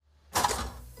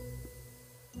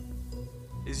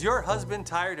Is your husband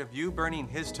tired of you burning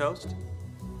his toast?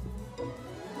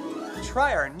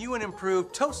 Try our new and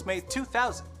improved Toastmate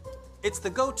 2000. It's the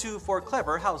go-to for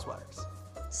clever housewives.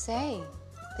 Say,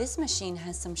 this machine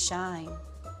has some shine.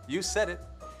 You said it.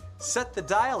 Set the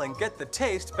dial and get the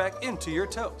taste back into your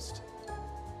toast.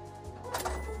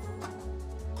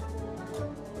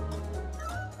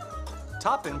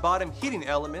 Top and bottom heating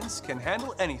elements can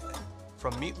handle anything,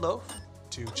 from meatloaf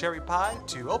to cherry pie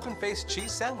to open-faced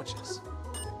cheese sandwiches.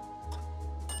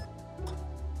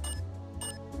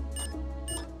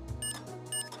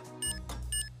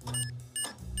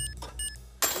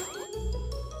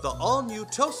 The all-new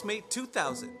Toastmate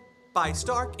 2000 by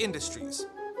Stark Industries.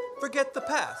 Forget the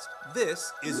past.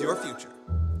 This is your future.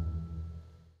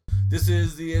 This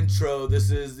is the intro, this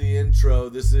is the intro,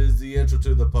 this is the intro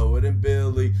to the Poet and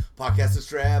Billy podcast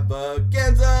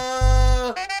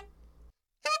extravaganza!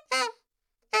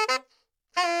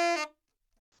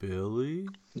 Billy?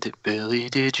 Billy,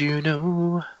 did you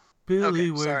know? Billy,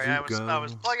 okay, sorry, I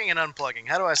was plugging and unplugging.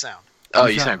 How do I sound? Oh,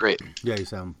 you sound great. Yeah, you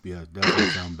definitely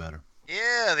sound better.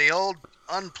 Yeah, the old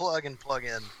unplug and plug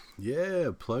in.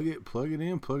 Yeah, plug it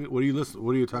in, plug it. What are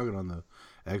you talking on, the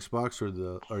Xbox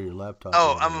or your laptop?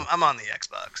 Oh, I'm on the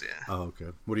Xbox, yeah. Oh, okay.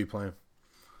 What are you playing?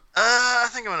 I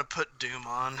think I'm gonna put Doom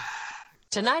on.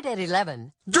 Tonight at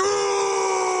 11. Doom!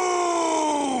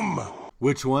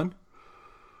 Which one?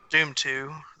 Doom 2,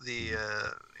 the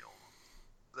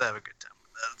old. I have a good time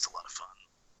with that. It's a lot of fun.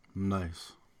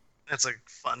 Nice. It's a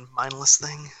fun, mindless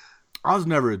thing. I was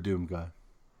never a Doom guy.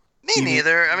 Me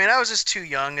neither. I mean, I was just too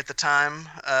young at the time.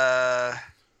 I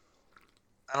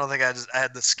don't think I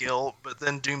had the skill. But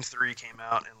then Doom 3 came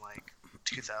out in like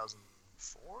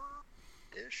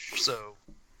 2004-ish. So,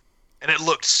 and it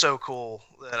looked so cool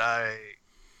that I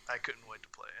couldn't wait to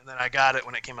play. And then I got it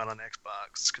when it came out on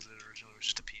Xbox because it originally was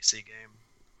just a PC game.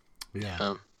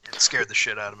 Yeah. It scared the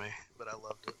shit out of me, but I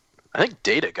loved it. I think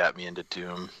Data got me into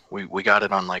Doom. We got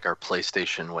it on like our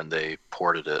PlayStation when they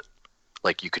ported it.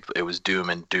 Like it was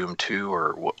Doom and Doom 2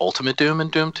 or Ultimate Doom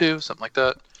and Doom 2, something like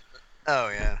that. Oh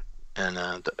yeah.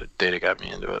 And Data got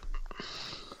me into it.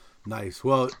 Nice.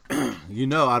 Well, I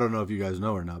don't know if you guys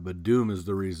know or not, but Doom is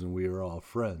the reason we are all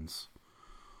friends.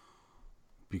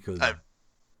 Because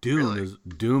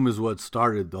Doom is what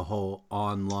started the whole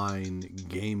online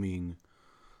gaming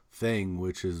thing,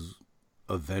 which is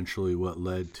eventually what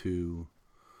led to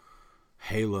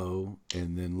Halo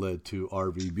and then led to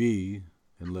RVB.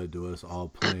 And led to us all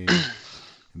playing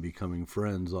and becoming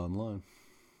friends online.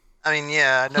 I mean,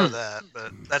 yeah, I know that,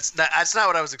 but that's not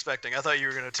what I was expecting. I thought you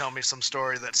were going to tell me some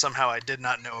story that somehow I did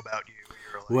not know about you. You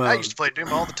were like, I used to play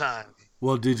Doom all the time.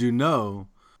 Well, did you know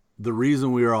the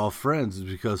reason we are all friends is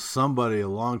because somebody a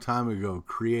long time ago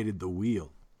created the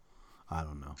wheel? I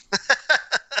don't know.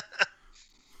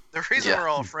 The reason we're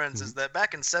all friends is that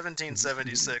back in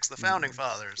 1776, the Founding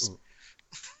Fathers...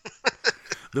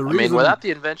 without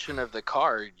the invention of the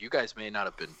car, you guys may not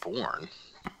have been born.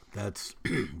 That's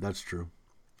true.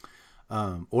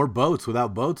 Or boats.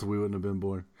 Without boats, we wouldn't have been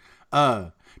born.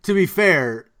 To be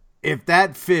fair, if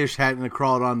that fish hadn't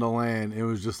crawled onto land, it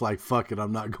was just like, fuck it,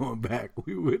 I'm not going back.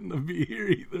 We wouldn't have been here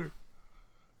either.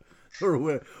 Or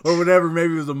whatever.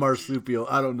 Maybe it was a marsupial.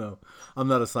 I don't know. I'm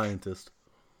not a scientist.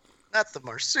 Not the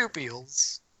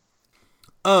marsupials.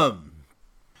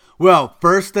 Well,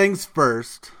 first things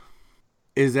first.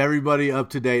 Is everybody up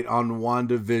to date on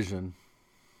WandaVision?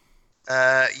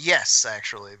 Yes,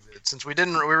 actually. Since we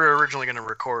were originally going to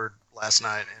record last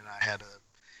night, and I had a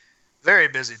very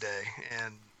busy day,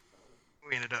 and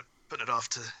we ended up putting it off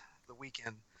to the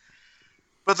weekend.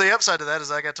 But the upside to that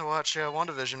is I got to watch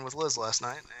WandaVision with Liz last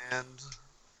night, and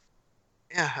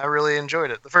yeah, I really enjoyed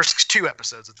it. The first 2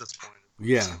 episodes at this point.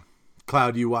 Yeah,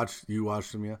 Cloud, you watched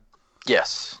them yet?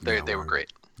 Yes, they were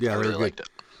great. Yeah, I really liked it.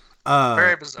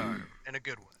 Very bizarre. In a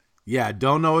good way. Yeah,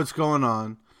 don't know what's going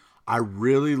on. I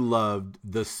really loved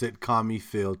the sitcom-y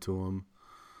feel to them.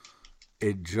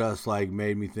 It just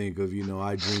made me think of,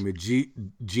 I Dream of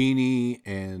Jeannie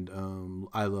and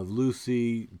I Love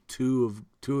Lucy. Two of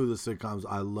the sitcoms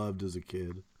I loved as a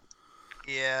kid.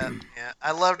 Yeah.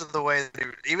 I loved the way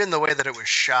that it was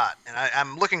shot, and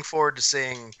I'm looking forward to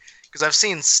seeing, because I've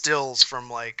seen stills from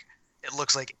it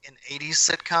looks like an 80s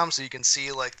sitcom, so you can see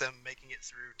them making it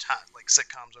through time,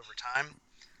 sitcoms over time.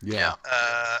 Yeah.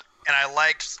 And I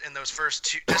liked in those first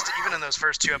 2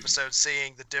 episodes,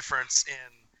 seeing the difference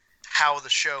in how the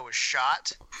show was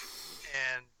shot,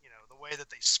 and the way that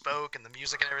they spoke and the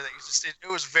music and everything. It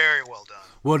was very well done.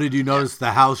 Well, did you notice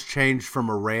the house changed from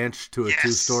a ranch to a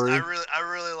 2-story? I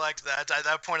really liked that.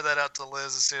 I pointed that out to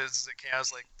Liz as soon as it came. I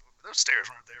was like, those stairs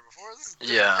weren't there before.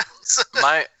 Yeah.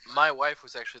 My wife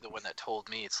was actually the one that told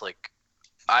me. It's like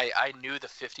I knew the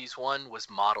 50s one was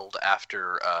modeled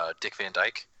after Dick Van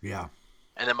Dyke. Yeah.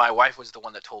 And then my wife was the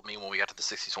one that told me when we got to the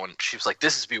 60s one, she was like,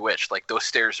 this is Bewitched. Like, those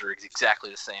stairs are exactly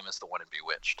the same as the one in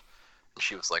Bewitched. And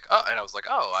she was like, oh, and I was like,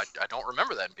 oh, I don't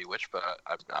remember that in Bewitched, but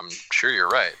I'm sure you're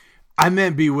right. I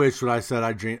meant Bewitched when I said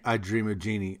I dream of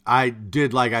Jeannie. I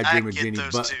did like I Dream of Jeannie,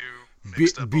 but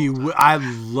I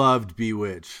loved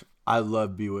Bewitched. I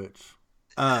love Bewitched.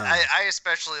 I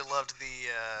especially loved the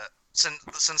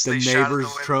since the they shot it the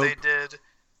way trope. that they did.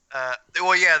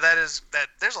 Well, yeah, that.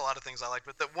 There's a lot of things I liked,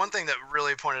 but the one thing that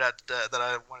really pointed out that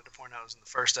I wanted to point out was in the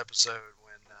first episode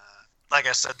when, like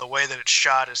I said, the way that it's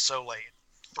shot is so like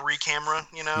 3 camera,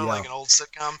 like an old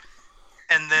sitcom,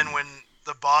 and then when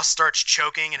the boss starts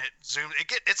choking and it zooms,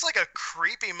 it's like a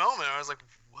creepy moment. I was like,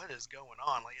 what is going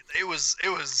on? Like it was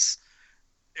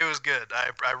good.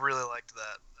 I really liked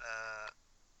that.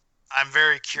 I'm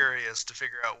very curious to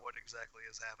figure out what exactly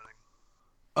is happening.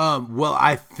 Well,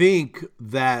 I think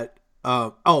that.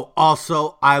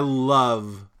 Also, I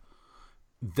love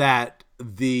that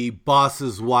the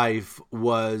boss's wife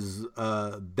was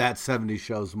that 70s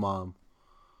show's mom.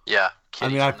 Yeah,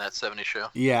 Kitty from that 70s show.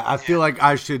 Yeah, I feel like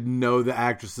I should know the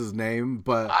actress's name,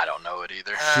 but I don't know it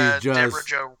either. She's just Deborah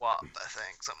Jo Watt, I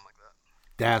think, something like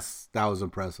that. That was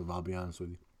impressive. I'll be honest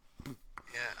with you.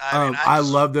 Yeah, I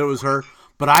love that it was her,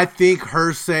 but I think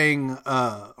her saying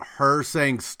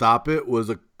 "stop it"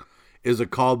 is a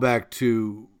callback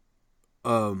to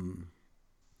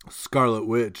Scarlet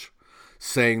Witch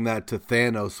saying that to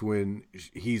Thanos when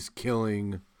he's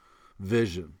killing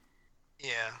Vision.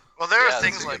 Yeah. Well, there are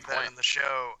things like that in the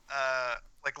show,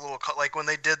 like when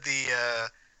they did I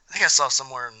think I saw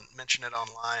somewhere mention it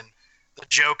online, the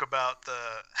joke about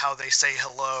how they say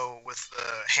hello with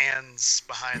the hands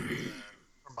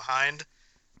from behind.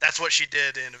 That's what she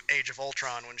did in Age of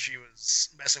Ultron when she was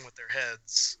messing with their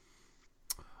heads.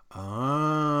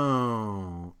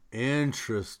 Oh,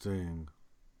 interesting.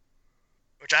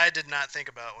 Which I did not think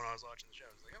about when I was watching the show.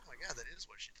 I was like, oh my god, that is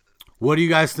what she did. What do you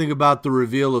guys think about the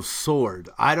reveal of Sword?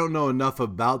 I don't know enough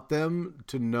about them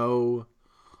to know,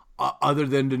 other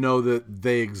than to know that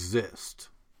they exist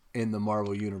in the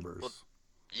Marvel Universe. Well,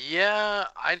 yeah,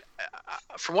 I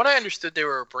from what I understood, they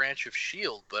were a branch of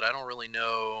S.H.I.E.L.D., but I don't really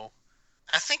know.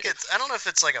 I don't know if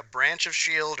it's like a branch of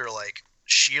S.H.I.E.L.D. or like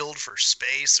S.H.I.E.L.D. for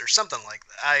space or something like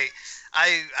that.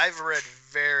 I've read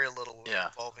very little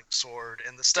involving Sword,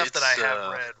 and the stuff that I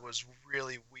have read was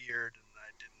really weird, and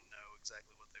I didn't know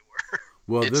exactly what they were.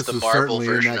 Well, it's this the is Marvel certainly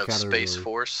version in that of category. Space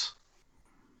Force.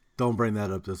 Don't bring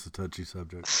that up. That's a touchy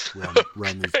subject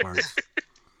around these parts.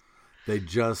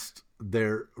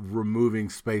 They're removing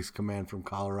Space Command from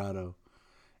Colorado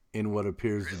in what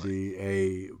appears to be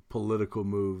a political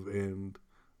move, and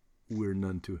we're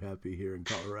none too happy here in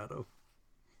Colorado.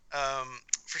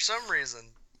 For some reason,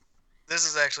 this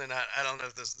is actually not. I don't know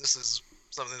if this is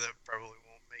something that probably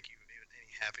won't make you even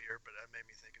any happier, but it made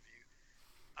me think of you.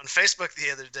 On Facebook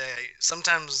the other day,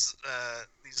 sometimes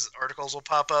these articles will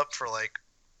pop up for like,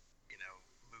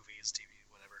 movies, TV,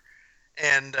 whatever.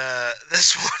 And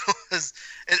this one was.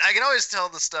 And I can always tell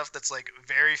the stuff that's like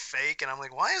very fake, and I'm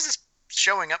like, why is this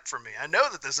showing up for me? I know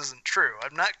that this isn't true.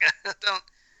 I'm not.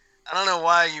 I don't know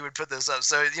why you would put this up.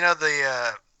 So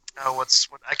the.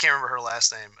 I can't remember her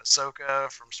last name.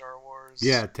 Ahsoka from Star Wars.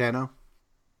 Yeah, Tano.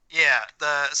 Yeah,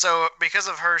 so because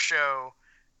of her show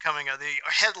coming up, the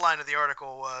headline of the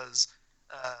article was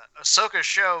Ahsoka's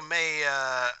show may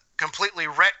completely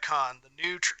retcon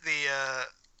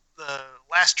the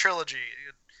last trilogy.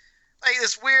 Like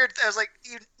it's weird. I was like,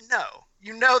 you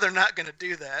know they're not going to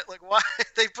do that. Like, why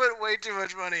they put way too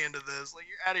much money into this? Like,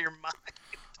 you're out of your mind.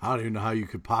 I don't even know how you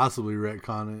could possibly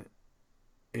retcon it.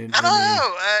 I don't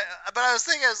know, but I was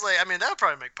thinking, that would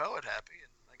probably make Poet happy, and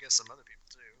I guess some other people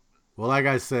too. Well, like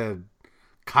I said,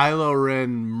 Kylo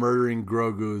Ren murdering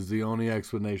Grogu is the only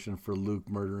explanation for Luke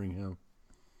murdering him.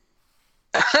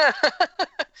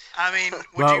 I mean,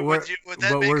 would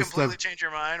that completely change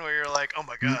your mind, where you're like, oh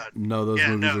my god? No, those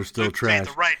movies are still Luke trash. made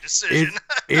the right decision.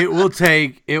 It will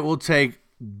take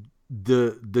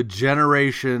the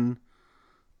generation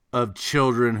of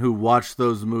children who watch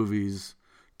those movies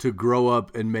to grow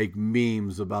up and make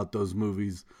memes about those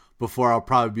movies before I'll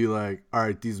probably be like, all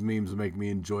right, these memes make me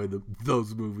enjoy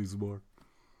those movies more.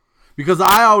 Because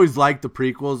I always liked the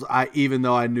prequels, even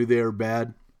though I knew they were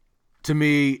bad. To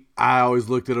me, I always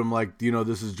looked at them like,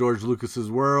 this is George Lucas's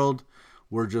world.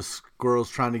 We're just squirrels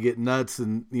trying to get nuts,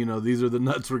 and, these are the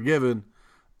nuts we're given.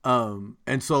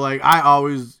 And so, like, I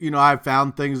always, I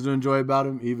found things to enjoy about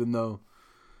them, even though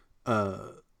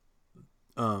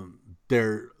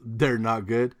they're not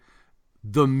good.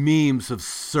 the memes have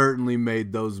certainly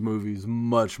made those movies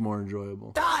much more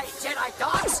enjoyable. Die, Jedi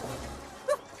dogs!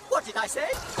 What did I say?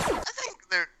 I think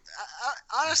they're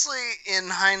honestly, in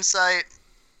hindsight,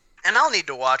 and I'll need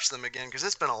to watch them again because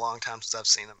it's been a long time since I've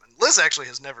seen them. And Liz actually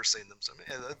has never seen them, so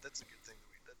that's a good thing.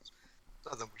 That's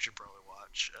something we should probably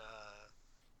watch.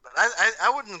 But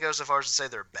I wouldn't go so far as to say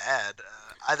they're bad.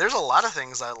 There's a lot of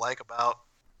things I like about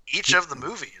each of the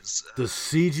movies. The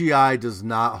CGI does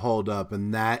not hold up,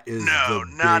 and that is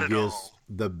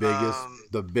the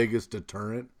biggest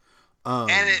deterrent.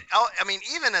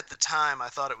 Even at the time, I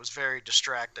thought it was very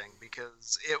distracting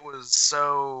because it was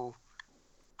so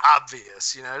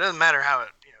obvious. It doesn't matter how it,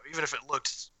 even if it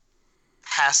looked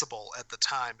passable at the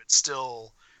time, you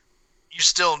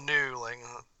still knew, like,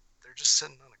 they're just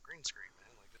sitting on a green screen,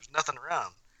 man. Like, there's nothing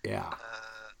around. Yeah.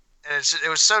 And it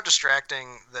was so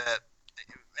distracting that,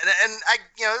 and I,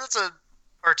 that's a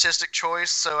artistic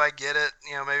choice, so I get it.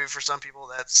 Maybe for some people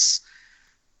that's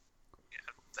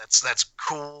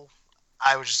cool.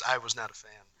 I was not a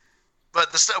fan.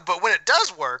 But when it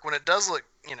does work, when it does look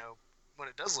good,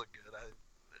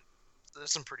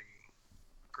 there's some pretty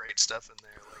great stuff in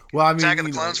there. Like Attack of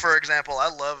the Clones, for example. I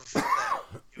love that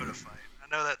Yoda fight. I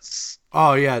know that's.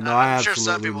 Oh yeah, no, I I'm sure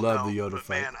some absolutely people love don't, the Yoda but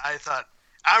fight. Man,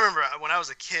 I remember when I was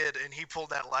a kid and he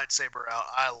pulled that lightsaber out.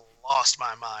 I lost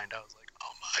my mind. I was like,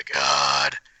 oh my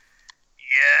god,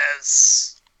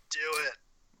 yes, do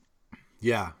it.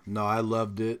 Yeah, no, I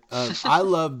loved it. I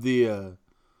loved the.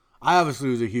 I obviously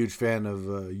was a huge fan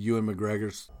of Ewan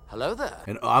McGregor's. Hello there.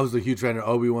 And I was a huge fan of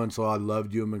Obi-Wan, so I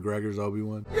loved Ewan McGregor's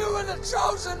Obi-Wan. You were the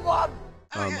chosen one!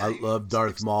 I love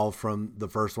Darth Maul from the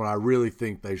first one. I really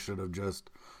think they should have just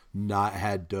not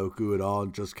had Dooku at all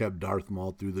and just kept Darth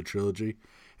Maul through the trilogy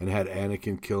and had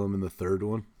Anakin kill him in the third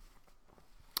one.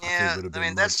 Yeah,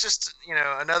 that's just,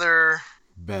 another...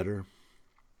 Better.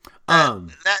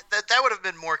 That would have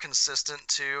been more consistent,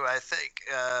 too, I think.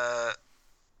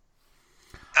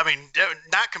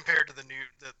 Not compared to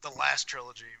the last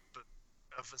trilogy, but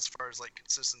as far as, like,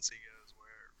 consistency goes,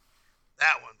 where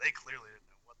that one, they clearly didn't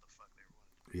know what the fuck they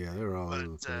wanted. Yeah, they were all over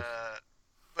the place.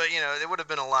 But, it would have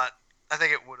been a lot... I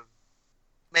think it would have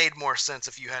made more sense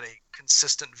if you had a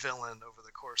consistent villain over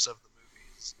the course of the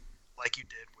movies, like you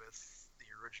did with the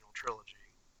original trilogy.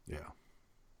 Yeah.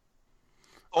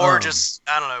 Or just,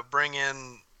 I don't know, bring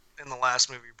in the last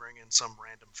movie, some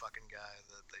random fucking guy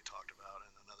that they talked about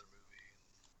in another movie,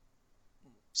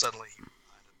 and suddenly he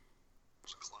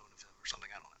was a clone of him or something,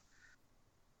 I don't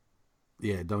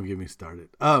know. Yeah, don't get me started.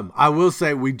 I will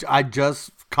say I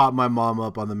just caught my mom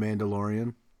up on The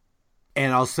Mandalorian,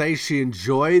 and I'll say she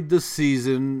enjoyed the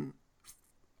season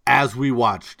as we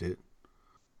watched it,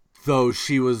 though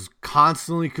she was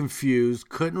constantly confused,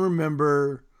 couldn't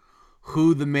remember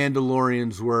who the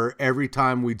Mandalorians were every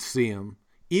time we'd see them.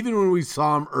 Even when we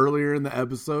saw them earlier in the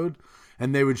episode,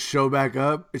 and they would show back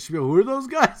up, and she'd be like, "Who are those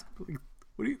guys?" Like,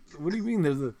 what do you mean?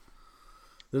 They're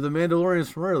the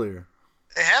Mandalorians from earlier.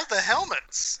 They have the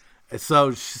helmets.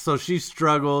 So she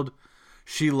struggled.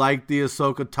 She liked the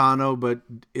Ahsoka Tano, but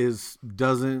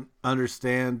doesn't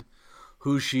understand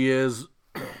who she is.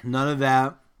 None of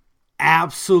that.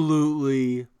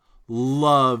 Absolutely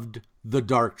loved the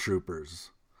Dark Troopers.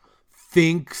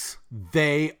 Thinks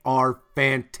they are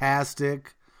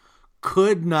fantastic.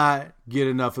 Could not get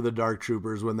enough of the Dark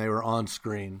Troopers when they were on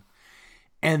screen.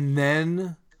 And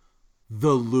then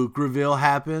the Luke reveal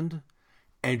happened,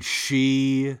 and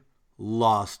she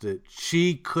lost it.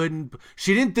 She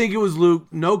didn't think it was Luke.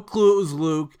 No clue it was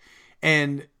Luke.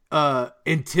 And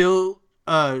until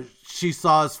she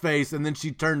saw his face, and then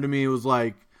she turned to me and was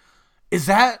like, "Is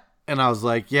that?" And I was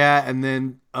like, "Yeah." And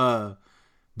then the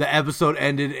episode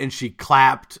ended and she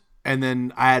clapped, and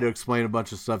then I had to explain a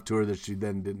bunch of stuff to her that she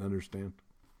then didn't understand.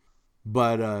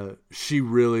 But she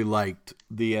really liked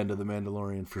the end of The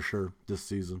Mandalorian for sure this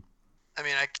season. I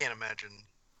mean, I can't imagine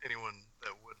anyone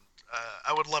that wouldn't.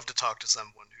 I would love to talk to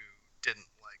someone who didn't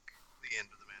like the end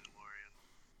of The Mandalorian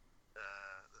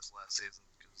this last season,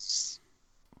 because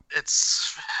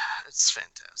it's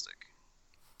fantastic.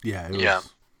 Yeah, it was. Yeah.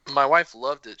 My wife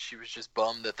loved it. She was just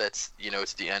bummed that that's,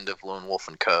 it's the end of Lone Wolf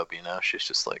and Cub, She's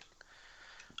just like,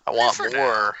 I want more.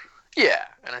 Now. Yeah.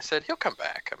 And I said, he'll come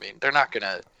back. I mean, they're not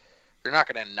gonna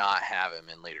not have him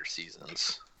in later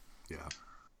seasons. Yeah.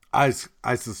 I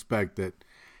suspect that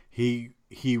he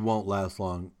won't last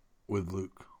long with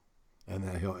Luke, and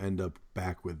that he'll end up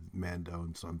back with Mando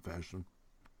in some fashion.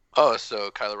 Oh, so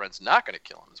Kylo Ren's not going to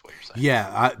kill him, is what you're saying?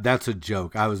 Yeah, that's a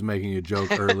joke. I was making a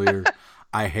joke earlier.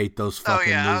 I hate those fucking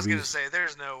movies. I was going to say,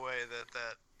 there's no way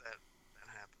that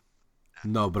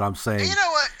happened. No, but I'm saying You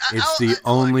know what? it's the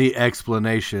only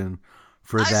explanation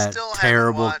for I that still haven't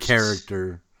terrible watched-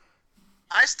 character.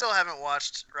 I still haven't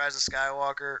watched Rise of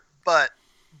Skywalker, but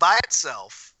by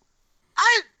itself,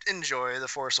 I enjoy The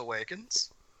Force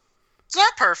Awakens. It's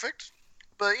not perfect,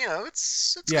 but you know,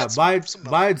 it's Yeah, got some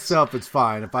by moments. itself, it's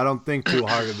fine if I don't think too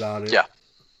hard about it. Yeah.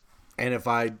 And if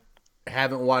I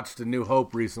haven't watched A New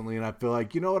Hope recently, and I feel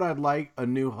like, you know what, I'd like A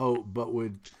New Hope, but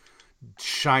with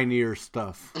shinier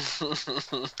stuff.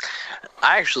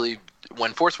 I actually,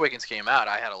 when Force Awakens came out,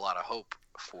 I had a lot of hope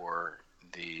for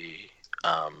the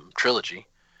trilogy.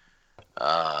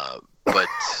 But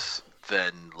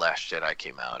then Last Jedi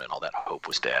came out, and all that hope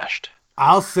was dashed.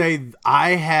 I'll say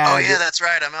I had. Oh yeah, that's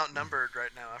right. I'm outnumbered right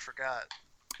now. I forgot.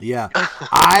 Yeah,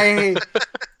 I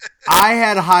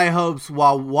had high hopes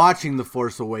while watching The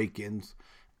Force Awakens.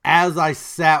 As I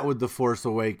sat with The Force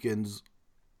Awakens,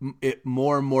 it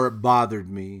more and more bothered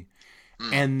me.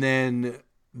 And then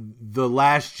The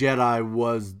Last Jedi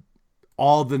was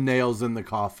all the nails in the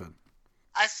coffin.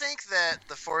 I think that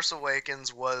The Force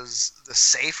Awakens was the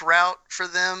safe route for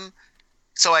them,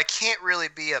 so I can't really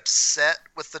be upset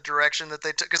with the direction that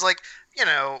they took. Because, like, you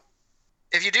know,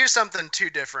 if you do something too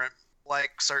different,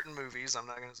 like certain movies, I'm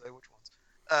not going to say which ones,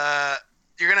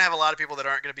 you're going to have a lot of people that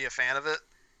aren't going to be a fan of it.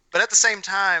 But at the same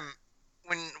time,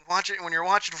 when you're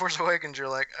watching Force Awakens, you're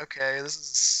like, okay,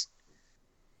 this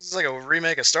is like a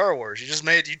remake of Star Wars.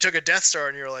 You took a Death Star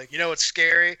and you're like, you know what's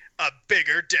scary? A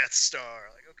bigger Death Star.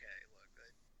 Like,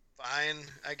 fine,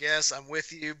 I guess I'm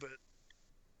with you, but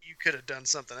you could have done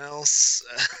something else.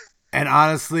 And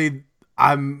honestly,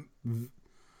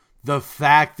 the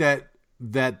fact that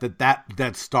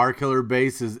Starkiller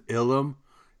base is Ilum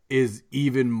is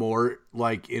even more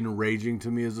like enraging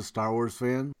to me as a Star Wars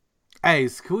fan. Hey,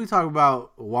 can we talk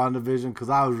about WandaVision?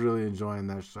 Because I was really enjoing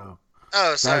that show.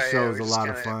 Oh, sorry. That show yeah, was a lot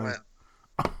of fun.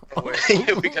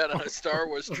 We got on a Star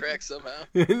Wars track somehow.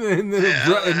 and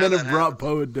then it brought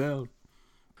Poet down.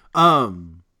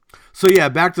 So yeah,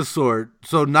 back to Sword.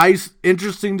 So nice,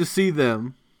 interesting to see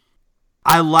them.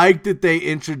 I like that they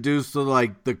introduced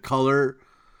the color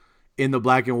in the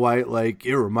black and white. Like,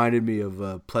 it reminded me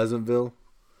of Pleasantville.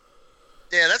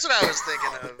 Yeah, that's what I was thinking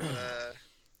of.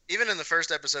 Even in the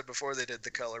first episode before they did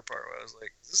the color part, where I was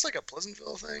like, is this like a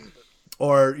Pleasantville thing? But...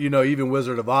 Or, you know, even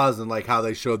Wizard of Oz and like how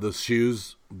they showed the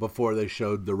shoes before they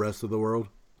showed the rest of the world.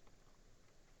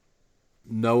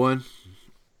 No one?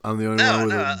 I'm the only one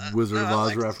with a Wizard of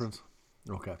Oz reference?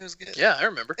 Okay. It was good. Yeah, I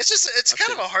remember. It's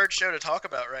kind of a hard show to talk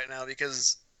about right now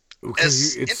because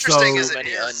as it's so interesting as it many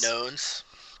is, unknowns.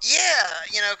 Yeah,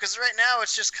 you know, because right now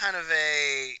it's just kind of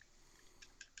a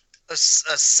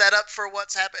setup for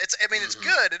what's happening. It's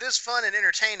good. It is fun and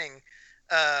entertaining.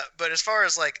 But as far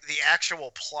as like the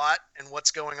actual plot and what's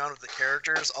going on with the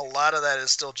characters, a lot of that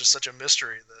is still just such a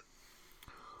mystery that.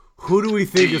 Who do we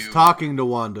think is talking to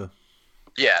Wanda?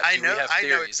 Yeah, I know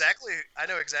exactly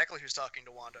who's talking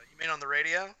to Wanda. You mean on the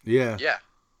radio? Yeah. Yeah.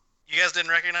 You guys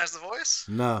didn't recognize the voice?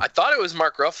 No. I thought it was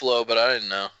Mark Ruffalo, but I didn't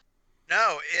know.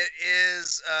 No, it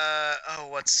is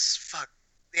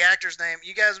the actor's name?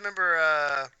 You guys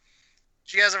remember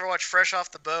did you guys ever watch Fresh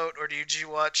Off the Boat, or did you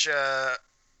watch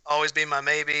Always Be My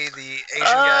Maybe, the Asian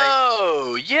guy?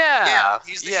 Oh, yeah. Yeah,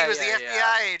 he was the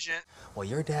FBI agent. Well,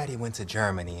 your daddy went to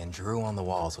Germany and drew on the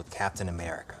walls with Captain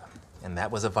America. And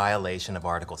that was a violation of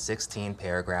Article 16,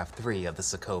 Paragraph 3 of the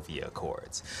Sokovia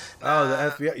Accords. Oh, the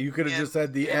FBI. You could have just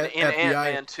said the FBI.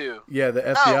 Ant-Man too. Yeah, the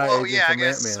FBI agent I from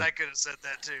guess Ant-Man. I could have said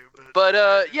that too.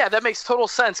 But yeah, that makes total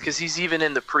sense because he's even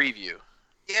in the preview.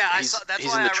 Yeah, I saw. That's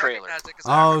he's why in the I trailer. recognized it, because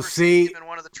I remember seeing him in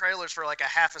one of the trailers for like a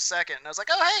half a second, and I was like,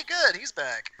 "Oh, hey, good, he's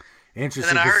back." Interesting.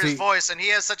 And then I heard his voice, and he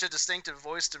has such a distinctive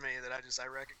voice to me that I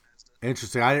recognized it.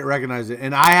 Interesting. I didn't recognize it,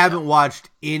 and I haven't watched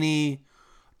any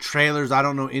trailers. I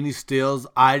don't know any stills.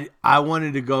 I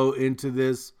wanted to go into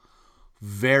this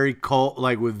very cold,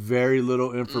 like with very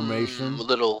little information.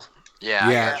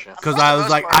 Yeah. Because I was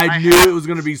like, I knew it was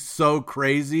going to be so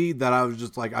crazy that I was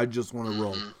just like, I just want to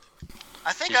roll.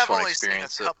 I think I've only seen a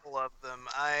couple of them.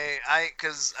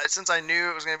 Because since I knew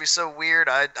it was going to be so weird,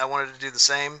 I wanted to do the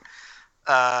same.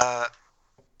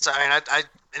 So I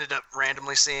ended up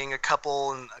randomly seeing a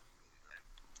couple and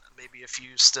maybe a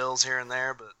few stills here and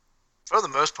there, but for the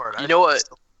most part, I still have no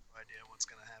idea what's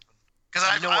going to happen. Because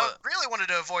I really wanted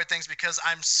to avoid things because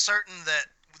I'm certain that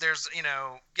there's,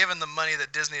 given the money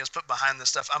that Disney has put behind this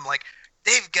stuff, I'm like,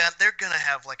 they're going to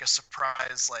have like a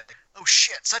surprise, like, oh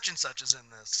shit, such and such is in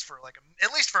this for like,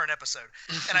 at least for an episode.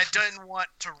 And I didn't want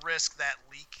to risk that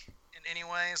leak in any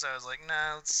way. So I was like,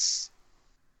 no,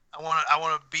 I want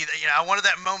to be that, I wanted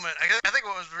that moment. I think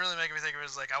what was really making me think of it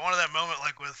was like, I wanted that moment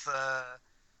like with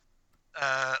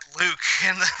Luke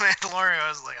in The Mandalorian. I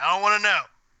was like, I don't want to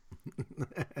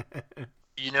know.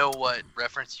 You know what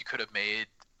reference you could have made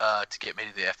to get me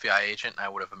to the FBI agent? I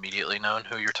would have immediately known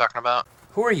who you're talking about.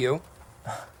 Who are you?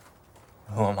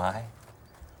 Who am I?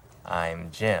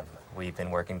 I'm Jim. We've been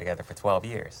working together for 12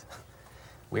 years.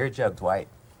 Weird joke, Dwight.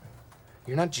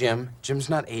 You're not Jim. Jim's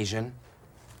not Asian.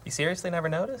 You seriously never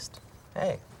noticed?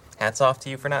 Hey, hats off to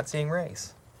you for not seeing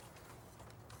race.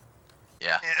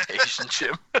 Yeah, Asian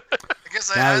Jim.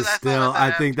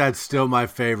 I think that's still my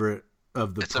favorite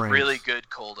of the It's pranks. a really good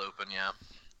cold open, yeah.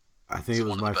 I think it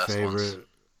was my favorite. Ones.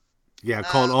 Yeah,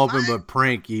 cold open, but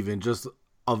prank even, just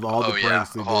of all the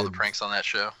pranks they of all did. the pranks on that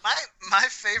show. My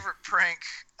favorite prank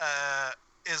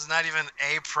is not even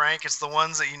a prank. It's the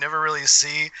ones that you never really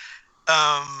see.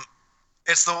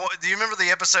 Do you remember the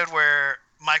episode where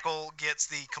Michael gets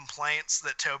the complaints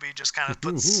that Toby just kind of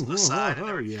puts aside?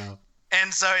 Yeah.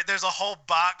 And so there's a whole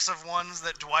box of ones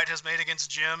that Dwight has made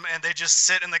against Jim, and they just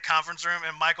sit in the conference room,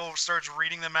 and Michael starts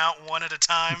reading them out one at a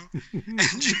time,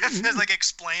 and Jim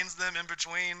explains them in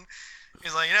between.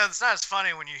 He's like, it's not as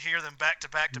funny when you hear them back to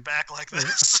back to back like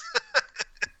this.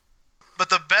 But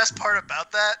the best part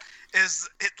about that is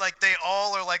they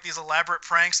all are like these elaborate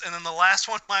pranks, and then the last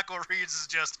one Michael reads is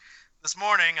just, "This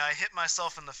morning I hit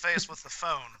myself in the face with the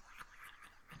phone."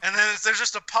 And then there's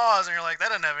just a pause, and you're like, that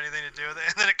doesn't have anything to do with it.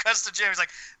 And then it cuts to Jim. He's like,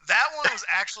 that one was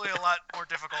actually a lot more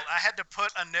difficult. I had to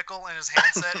put a nickel in his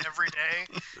handset every day.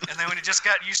 And then when he just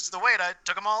got used to the weight, I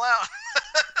took them all out.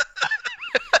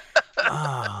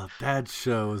 That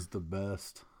show is the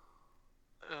best.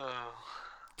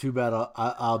 Too bad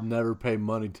I'll never pay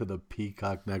money to the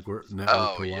Peacock Network to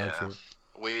watch it. Isn't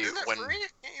it free?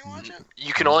 Can't you watch it?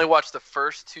 You can only watch the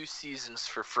first 2 seasons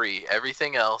for free.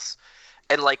 Everything else...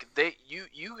 And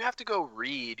you have to go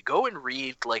and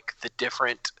read like the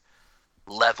different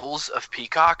levels of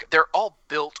Peacock. They're all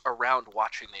built around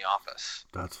watching The Office.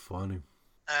 That's funny.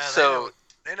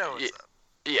 They know what's up.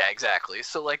 Yeah, exactly.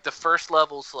 So like the first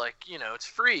level's like, it's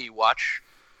free. Watch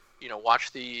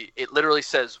it literally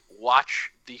says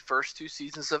watch the first 2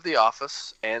 seasons of The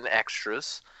Office and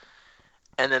extras.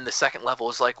 And then the second level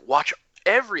is like watch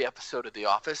every episode of The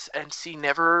Office and see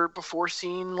never before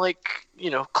seen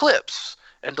clips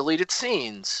and deleted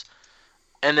scenes.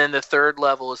 And then the third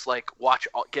level is like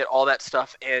get all that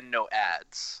stuff and no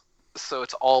ads. So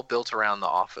it's all built around The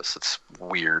Office. It's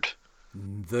weird.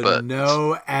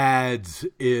 No ads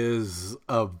is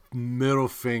a middle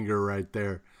finger right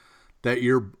there. That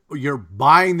you're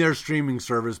buying their streaming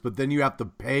service, but then you have to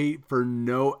pay for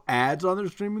no ads on their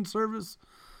streaming service.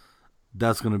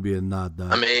 That's gonna be a nod.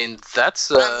 I mean, that's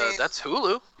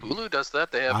Hulu. Hulu does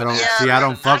that. They have. I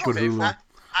don't fuck with Hulu.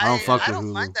 I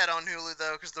don't like that on Hulu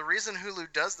though, because the reason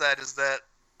Hulu does that is that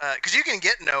because you can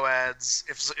get no ads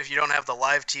if you don't have the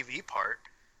live TV part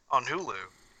on Hulu,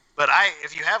 but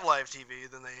if you have live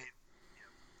TV, then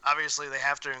obviously they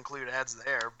have to include ads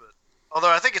there. But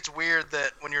although I think it's weird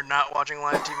that when you're not watching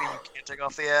live TV, you can't take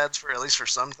off the ads at least for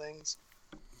some things.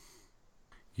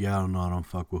 Yeah, I don't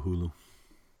fuck with Hulu.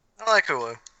 I like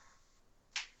Hulu.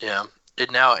 Yeah,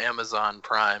 and now Amazon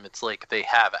Prime, it's like they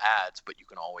have ads, but you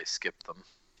can always skip them.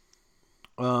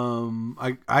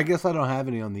 I guess I don't have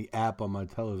any on the app on my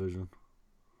television.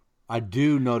 I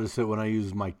do notice it when I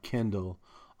use my Kindle.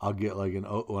 I'll get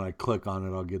when I click on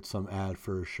it, I'll get some ad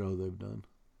for a show they've done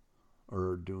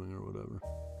or doing or whatever.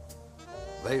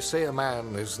 They say a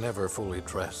man is never fully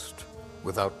dressed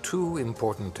without 2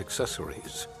 important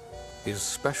accessories: his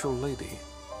special lady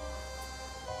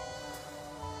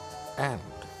and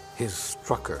his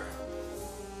strucker.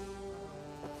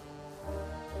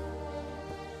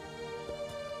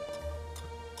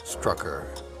 Strucker,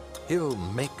 he'll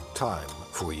make time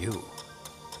for you.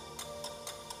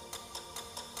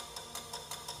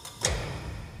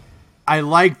 I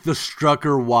like the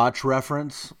Strucker watch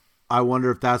reference. I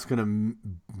wonder if that's going to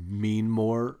mean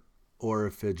more, or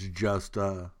if it's just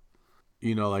like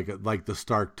the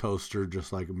Stark toaster,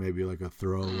 just like maybe like a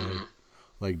throwaway,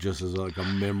 like just as like a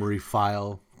memory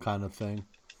file kind of thing.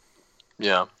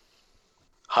 Yeah.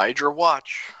 Hydra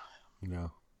watch. Yeah.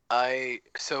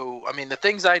 The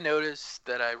things I noticed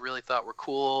that I really thought were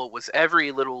cool was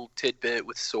every little tidbit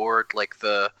with Sword, like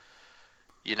in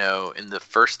the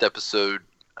first episode,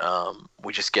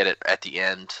 we just get it at the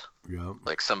end. Yeah.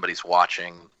 Like somebody's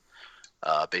watching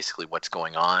basically what's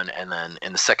going on. And then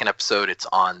in the second episode, it's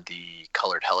on the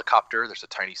colored helicopter. There's a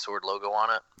tiny Sword logo on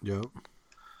it. Yep.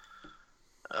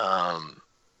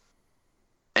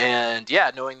 And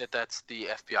yeah, knowing that that's the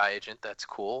FBI agent, that's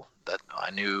cool. That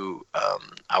I knew.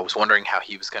 I was wondering how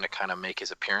he was going to kind of make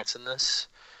his appearance in this.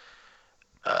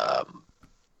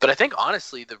 But I think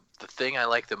honestly, the thing I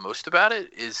like the most about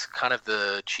it is kind of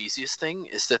the cheesiest thing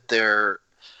is that they're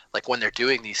like when they're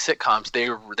doing these sitcoms,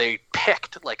 they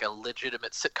picked like a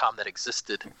legitimate sitcom that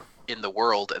existed in the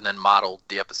world and then modeled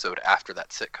the episode after that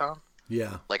sitcom.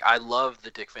 Yeah. Like I love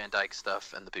the Dick Van Dyke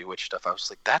stuff and the Bewitched stuff. I was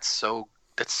like, that's so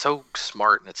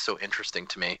smart and it's so interesting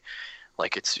to me.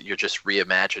 Like you're just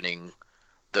reimagining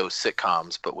those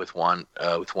sitcoms, but with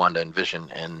Wanda and Vision.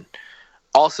 And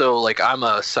also, like, I'm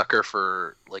a sucker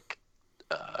for like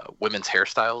women's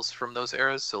hairstyles from those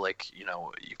eras. So like, you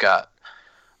know, you've got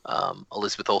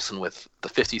Elizabeth Olsen with the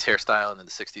 50s hairstyle and then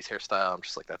the 60s hairstyle. I'm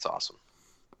just like, that's awesome.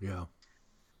 Yeah.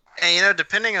 And you know,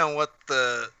 depending on what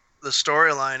the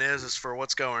storyline is for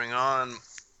what's going on,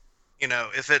 you know,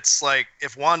 if it's like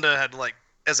if Wanda had like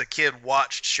as a kid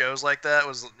watched shows like that,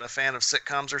 was a fan of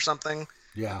sitcoms or something.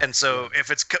 Yeah. And so if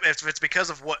it's because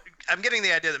of what I'm getting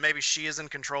the idea that maybe she is in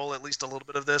control at least a little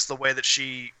bit of this, the way that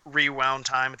she rewound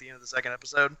time at the end of the second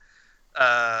episode.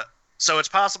 So it's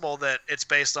possible that it's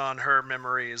based on her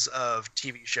memories of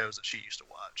TV shows that she used to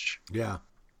watch. Yeah.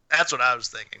 That's what I was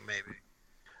thinking, maybe.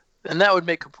 And that would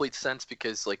make complete sense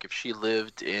because, like, if she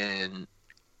lived in,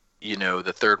 you know,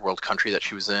 the third world country that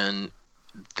she was in,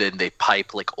 then they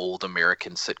pipe, like, old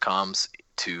American sitcoms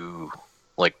to,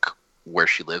 like, where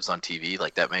she lives on TV.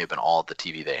 Like, that may have been all the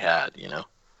TV they had, you know?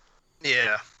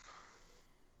 Yeah.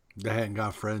 They hadn't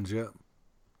got Friends yet?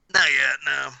 Not yet,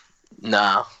 no.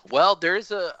 Nah. Well,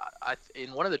 there's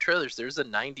in one of the trailers, there's a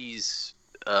 90s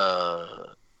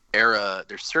era.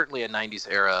 There's certainly a 90s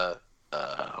era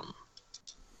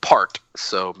part.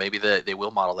 So maybe they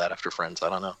will model that after Friends. I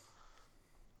don't know.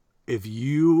 If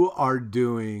you are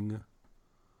doing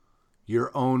your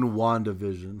own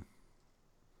WandaVision,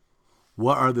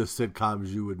 what are the sitcoms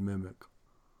you would mimic?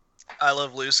 I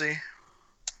Love Lucy.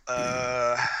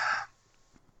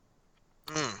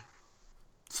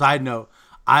 Side note,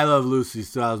 I Love Lucy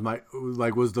still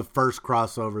was the first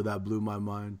crossover that blew my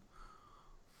mind.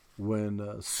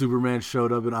 When Superman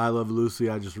showed up in I Love Lucy,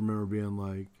 I just remember being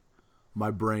like,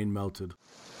 my brain melted.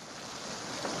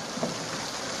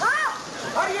 Ah!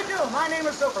 How do you do? My name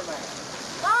is Superman.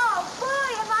 Oh,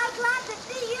 boy, am I glad to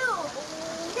see you.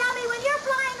 Tell me, when you're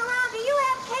flying around, do you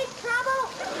have cape trouble?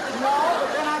 No,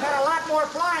 but then I've had a lot more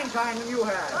flying time than you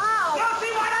have. Oh. Lucy,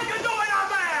 what are you doing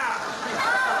out there?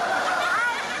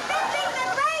 I'm fixing the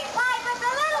drain pipe. It's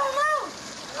a little loose.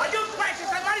 Are you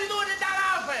precious? And what are you doing in that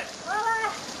outfit?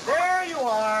 Well, There you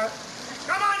are.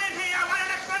 Come on in here. I want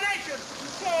an explanation.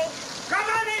 okay. Come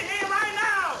on in here right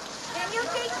now. Can you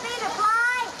teach me to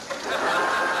fly?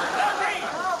 Lucy,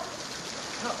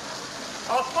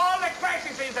 Oh, of all the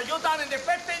crazy things that you've done in the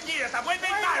 15 years that we've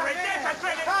been married, this has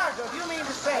been... Cargill, you mean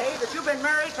to say that you've been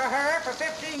married to her for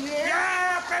 15 years?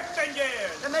 Yeah, 15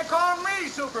 years. And they call me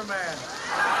Superman.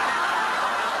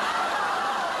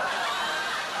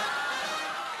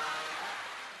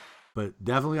 But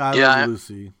definitely I Love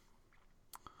Lucy.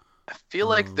 I feel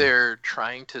like they're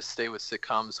trying to stay with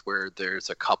sitcoms where there's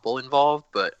a couple involved,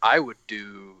 but I would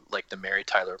do like the Mary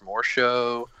Tyler Moore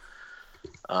Show.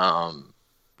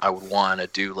 I would want to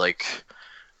do like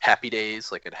Happy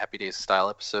Days, like a Happy Days style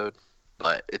episode.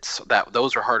 But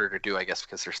those are harder to do, I guess,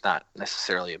 because there's not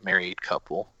necessarily a married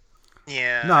couple.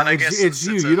 Yeah. No, it's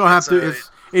you. You don't have to.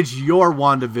 It's your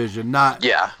WandaVision, not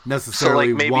necessarily so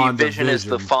like maybe WandaVision. Vision is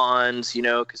the Fonz, you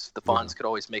know, because the Fonz could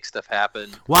always make stuff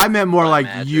happen. Well, I meant more like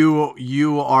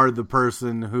you are the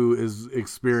person who is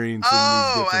experiencing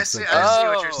these different I see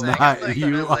what you're saying. Not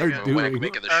you are doing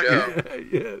making the show.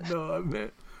 Yeah, no, I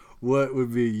meant what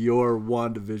would be your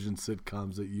WandaVision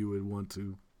sitcoms that you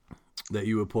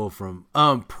would pull from?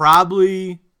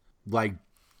 Probably like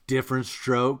Different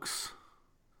Strokes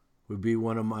would be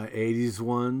one of my 80s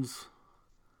ones.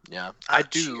 Yeah, I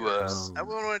do. I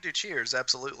want to do Cheers,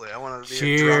 absolutely. I want to be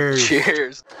Cheers. a drunk.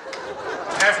 Cheers.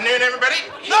 Afternoon, everybody.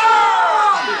 No!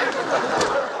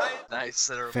 Nice.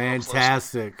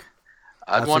 Fantastic.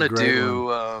 I'd want to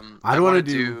do. I'd want to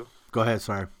do. Go ahead.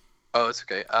 Sorry. Oh, it's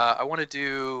okay. I want to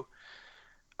do.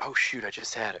 Oh shoot! I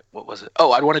just had it. What was it?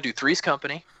 Oh, I'd want to do Three's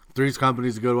Company. Three's Company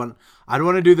is a good one. I'd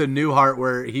want to do the Newhart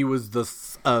where he was the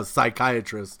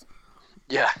psychiatrist.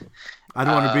 Yeah. I'd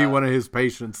want to be one of his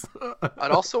patients.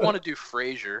 I'd also want to do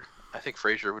Frasier. I think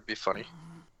Frasier would be funny.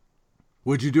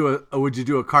 Would you do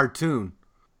a cartoon?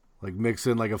 Like mix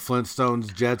in like a Flintstones,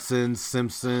 Jetsons,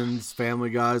 Simpsons, Family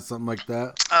Guy, something like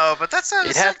that? Oh, but that's not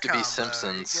It'd have to be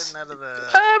Simpsons. Getting out of the...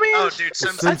 I mean, oh, dude,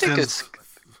 Simpsons. I think it's...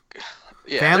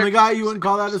 Yeah, Family Guy, you wouldn't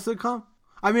call that a sitcom?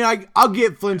 I mean, I'll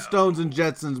get Flintstones and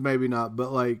Jetsons, maybe not,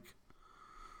 but like...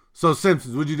 So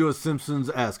Simpsons, would you do a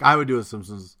Simpsons-esque? I would do a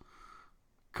Simpsons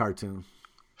cartoon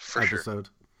episode.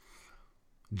 Sure.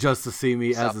 Just to see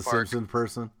me as a Simpsons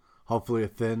person. Hopefully a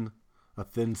thin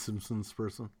Simpsons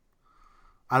person.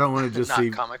 I don't want to just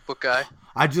see comic book guy.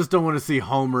 I just don't want to see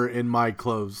Homer in my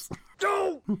clothes.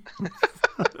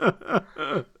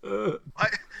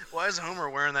 Why is Homer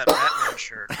wearing that Batman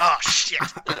shirt? Oh shit!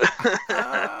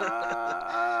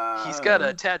 He's got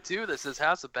a tattoo that says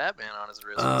House of Batman on his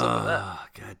wrist. What's up with that?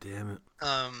 God damn it!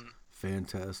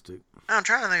 Fantastic. I'm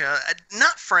trying to think of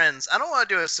not Friends. I don't want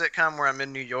to do a sitcom where I'm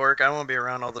in New York. I don't want to be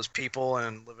around all those people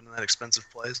and living in that expensive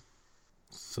place.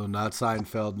 So not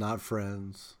Seinfeld, not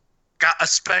Friends. God,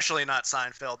 especially not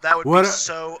Seinfeld. That would be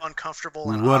so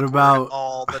uncomfortable and awkward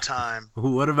all the time.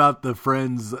 What about the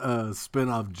Friends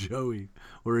spinoff Joey,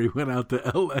 where he went out to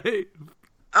L.A.? I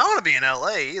don't want to be in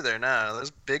L.A. either. No,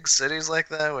 there's big cities like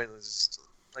that where there's,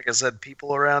 like I said,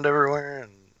 people around everywhere,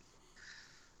 and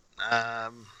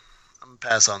I'm gonna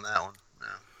pass on that one. No.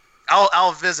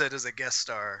 I'll visit as a guest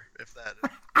star if that.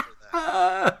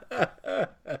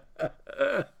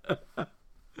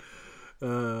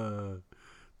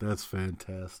 That's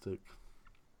fantastic.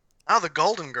 Oh, the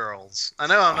Golden Girls. I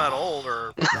know I'm not old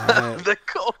or the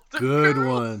Golden Good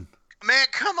Girls. one. Man,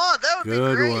 come on, that would be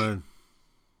great. Good one.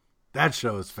 That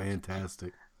show is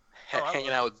fantastic.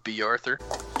 Hanging out with B. Arthur.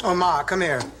 Oh, Ma, come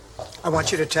here. I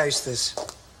want you to taste this.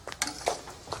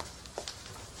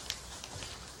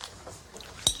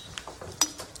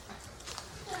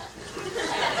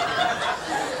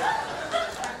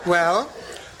 Well?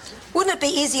 Wouldn't it be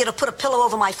easier to put a pillow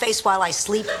over my face while I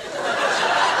sleep?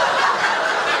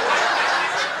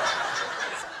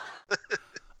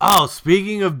 Oh,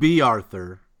 speaking of B.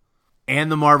 Arthur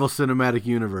and the Marvel Cinematic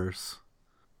Universe,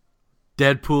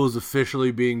 Deadpool is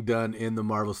officially being done in the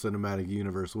Marvel Cinematic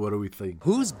Universe. What do we think?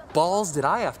 Whose balls did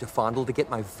I have to fondle to get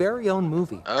my very own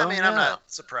movie? I mean, I'm not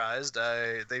surprised.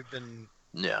 They've been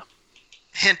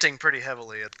hinting pretty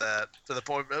heavily at that, to the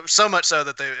point, so much so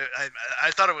that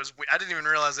I thought it was. I didn't even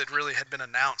realize it really had been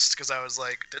announced, because I was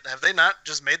like, have they not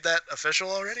just made that official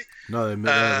already? No, they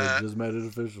just made it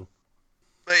official.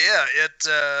 But yeah,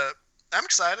 I'm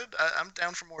excited. I'm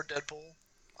down for more Deadpool.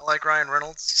 I like Ryan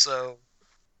Reynolds, so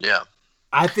yeah.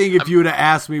 I think if you would have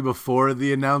asked me before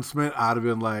the announcement, I'd have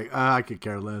been like, I could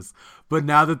care less. But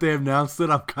now that they announced it,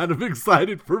 I'm kind of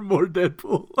excited for more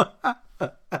Deadpool.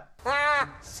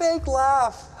 Fake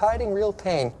laugh, hiding real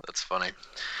pain. That's funny.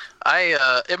 I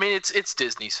mean, it's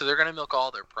Disney, so they're gonna milk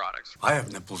all their products. I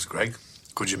have nipples, Greg.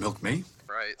 Could you milk me?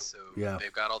 Right, so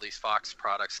they've got all these Fox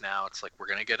products now. It's like, we're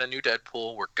gonna get a new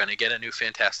Deadpool, we're gonna get a new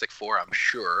Fantastic Four, I'm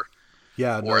sure.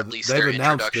 Yeah, or at least their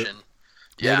introduction.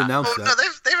 Yeah, they've announced that. No,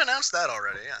 they've announced that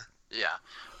already. Yeah.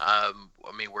 I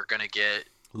mean, we're gonna get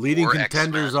leading more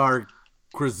contenders X-Men. are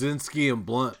Krasinski and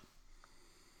Blunt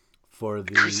for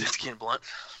the Krasinski and Blunt.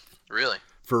 Really?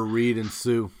 For Reed and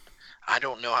Sue. I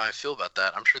don't know how I feel about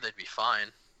that. I'm sure they'd be fine,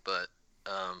 but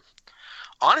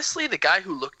honestly, the guy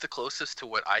who looked the closest to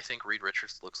what I think Reed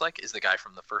Richards looks like is the guy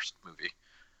from the first movie.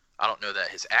 I don't know that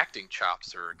his acting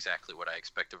chops are exactly what I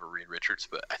expect of a Reed Richards,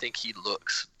 but I think he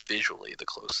looks visually the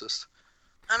closest.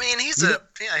 I mean, he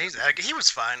was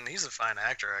fine. He's a fine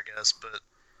actor, I guess, but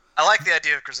I like the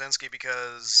idea of Krasinski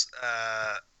because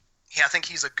I think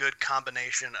he's a good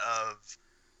combination of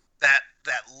that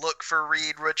look for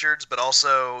Reed Richards, but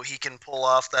also he can pull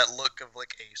off that look of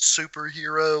like a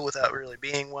superhero without really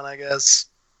being one, I guess.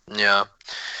 Yeah.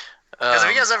 Because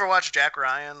have you guys ever watched Jack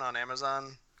Ryan on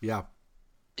Amazon? Yeah.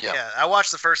 Yeah, I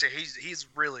watched the first year. He's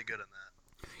really good in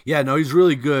that. Yeah, no, he's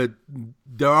really good.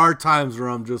 There are times where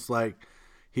I'm just like,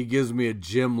 he gives me a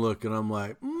Jim look, and I'm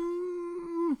like,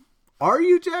 are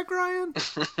you Jack Ryan?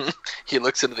 He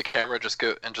looks into the camera, just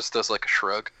does like a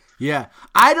shrug. Yeah,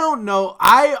 I don't know.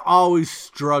 I always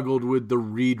struggled with the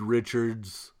Reed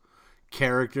Richards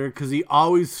character because he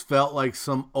always felt like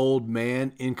some old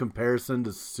man in comparison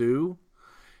to Sue.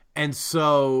 And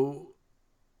so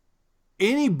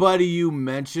anybody you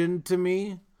mention to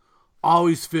me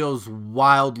always feels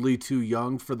wildly too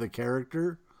young for the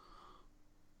character.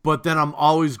 But then I'm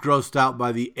always grossed out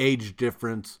by the age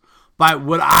difference, by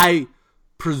what I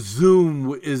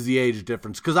presume is the age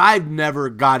difference, because I've never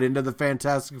got into the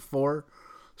Fantastic Four,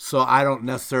 so I don't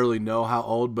necessarily know how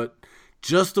old, but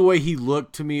just the way he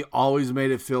looked to me always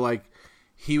made it feel like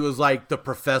he was like the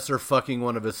professor fucking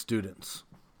one of his students.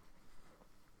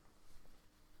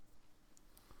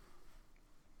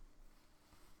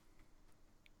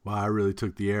 Wow, I really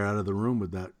took the air out of the room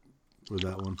with that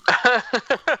one. Yeah,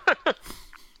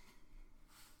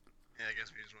 I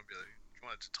guess we just want to be like, you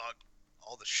wanted to talk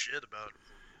all the shit about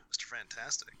Mr.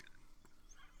 Fantastic.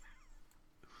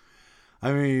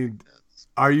 I mean,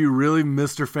 are you really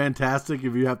Mr. Fantastic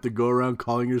if you have to go around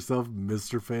calling yourself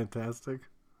Mr. Fantastic?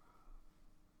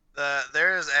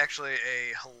 There is actually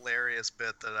a hilarious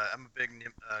bit that I'm a big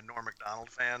Norm Macdonald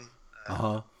fan.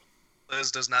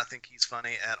 Liz does not think he's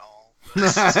funny at all.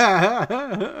 I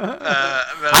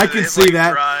can see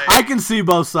that. Dry. I can see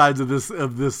both sides of those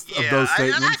statements.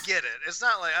 I get it. It's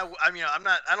not like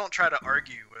I don't try to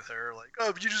argue with her like,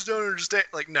 oh, but you just don't understand.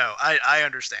 Like, no, I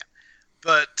understand.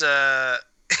 But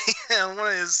on one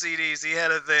of his CDs, he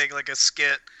had a thing like a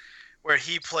skit where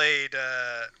he played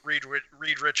Reed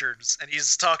Richards, and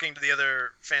he's talking to the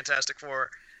other Fantastic Four,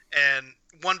 and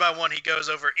one by one he goes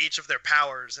over each of their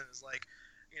powers and is like,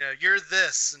 you're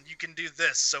this and you can do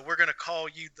this, so we're gonna call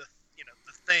you the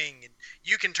Thing, and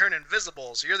you can turn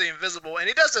invisible, so you're the Invisible. And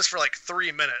he does this for like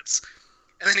 3 minutes,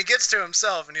 and then he gets to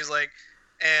himself and he's like,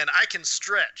 and I can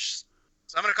stretch,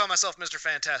 so I'm gonna call myself Mr.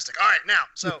 Fantastic. All right, now,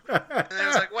 so, and then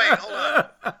it's like, wait, hold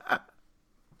on,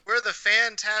 we're the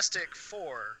Fantastic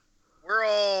Four. We're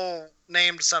all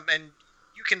named something, and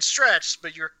you can stretch,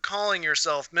 but you're calling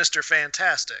yourself Mr.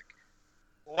 Fantastic.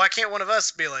 Well, why can't one of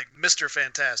us be like Mr.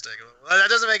 Fantastic? Well, that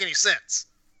doesn't make any sense.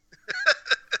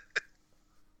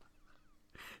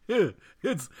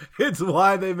 It's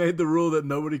why they made the rule that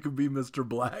nobody could be Mr.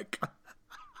 Black.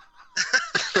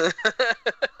 You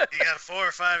got 4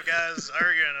 or 5 guys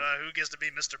arguing about who gets to be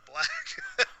Mr. Black.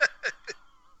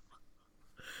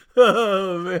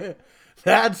 Oh, man.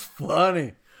 That's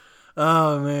funny.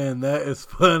 Oh, man, that is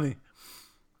funny.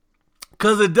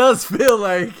 Because it does feel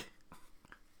like,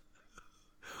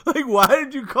 why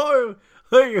did you call him?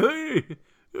 Like, who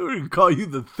did call you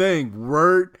the Thing?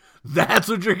 Word? That's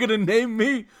what you're going to name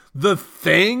me? The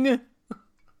Thing?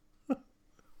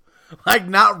 Like,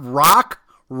 not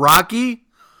Rocky?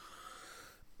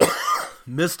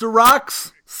 Mr.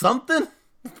 Rocks? Something?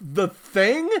 The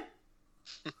Thing?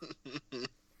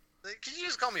 Can you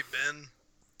just call me Ben?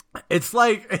 It's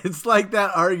like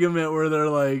that argument where they're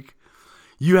like,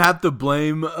 you have to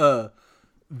blame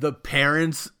the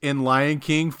parents in Lion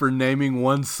King for naming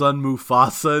one son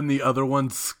Mufasa and the other one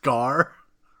Scar.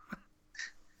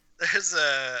 There's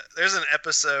an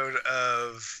episode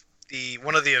of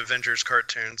one of the Avengers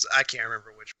cartoons. I can't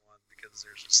remember which one because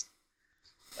there's just,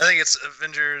 I think it's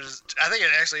Avengers. I think it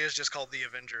actually is just called The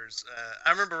Avengers.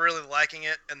 I remember really liking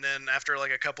it, and then after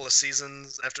like a couple of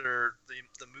seasons, after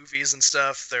the movies and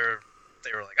stuff, they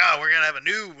were like, oh, we're gonna have a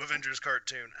new Avengers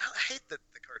cartoon. I hate that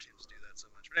the cartoons do that so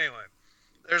much. But anyway,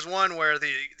 there's one where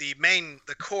the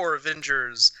core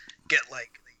Avengers get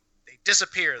like they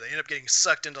disappear. They end up getting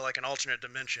sucked into like an alternate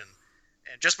dimension,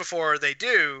 and just before they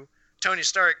do, Tony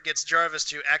Stark gets Jarvis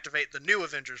to activate the new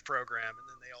Avengers program, and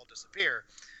then they all disappear.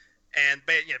 And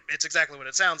it's exactly what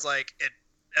it sounds like. It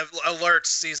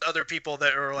alerts these other people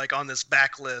that are like on this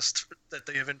backlist that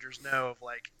the Avengers know of.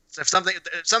 Like, if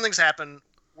something's happened,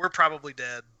 we're probably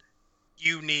dead.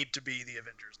 You need to be the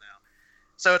Avengers now.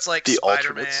 So it's like the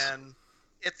Spider-Man.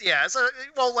 It's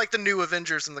like the new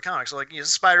Avengers in the comics. So like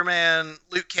Spider-Man,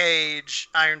 Luke Cage,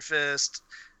 Iron Fist,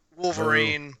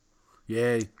 Wolverine.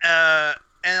 Yay. And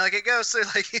like it goes through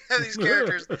like you have these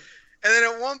characters. And then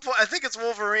at one point, I think it's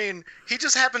Wolverine, he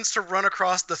just happens to run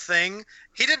across the Thing.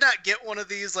 He did not get one of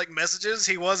these like messages.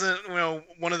 He wasn't,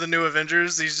 one of the new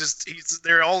Avengers.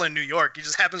 They're all in New York. He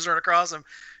just happens to run across him.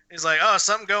 He's like, oh,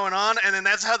 something going on. And then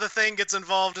that's how the Thing gets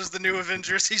involved as the new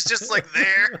Avengers. He's just like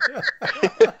there.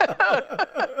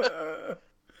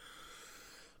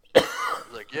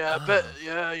 Like, yeah, I bet,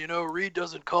 Reed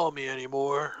doesn't call me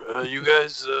anymore. You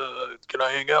guys, can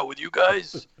I hang out with you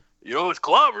guys? It's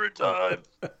clobbering time.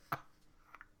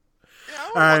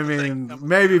 I mean,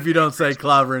 maybe if you don't say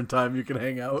clobbering time, you can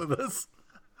hang out with us.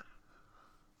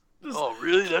 Oh,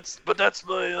 really? That's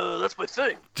my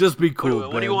thing. Just be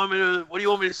cool. What do you want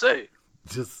me to say?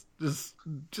 Just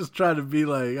try to be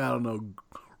like, I don't know,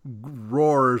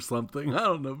 roar or something. I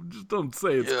don't know. Just don't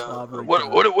say it's clobbering.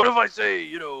 What if I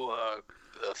say,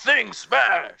 Thing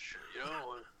smash?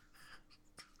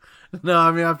 No,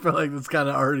 I mean, I feel like that's kind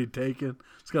of already taken.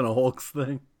 It's kind of Hulk's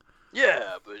thing.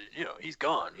 Yeah, but he's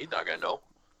gone. He's not gonna know.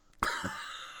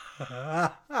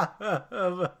 I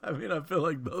mean, I feel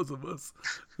like those of us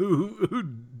who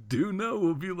do know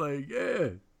will be like, yeah.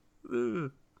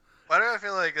 Why do I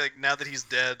feel like now that he's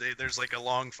dead, there's like a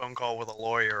long phone call with a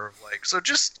lawyer of like, so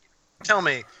just tell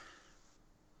me,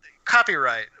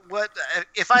 copyright. What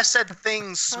if I said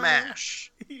Thing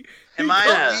smash? Am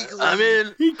I legally? I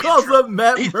mean, he calls up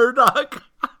Matt Murdock.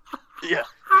 Yeah.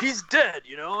 He's dead,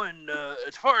 and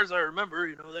as far as I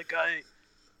remember, that guy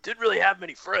didn't really have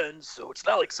many friends, so it's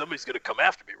not like somebody's going to come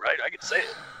after me, right? I can say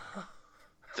it.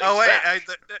 Oh, wait,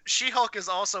 She-Hulk is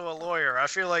also a lawyer. I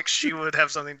feel like she would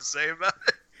have something to say about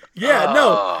it. Yeah,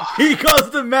 no, he goes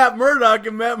to Matt Murdock,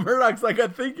 and Matt Murdock's like, I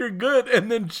think you're good,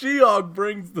 and then She-Hulk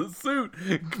brings the suit,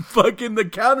 fucking the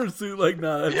countersuit, like,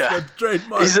 nah, that's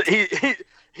trademark.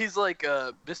 he's like,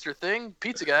 Mr. Thing,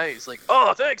 pizza guy. He's like,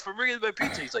 oh, thanks for bringing my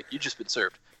pizza. He's like, you just been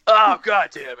served. Oh,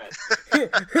 God damn it.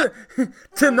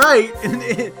 Tonight,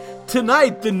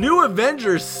 the new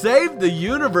Avengers saved the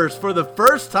universe for the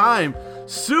first time.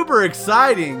 Super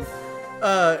exciting.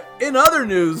 In other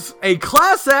news, a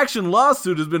class action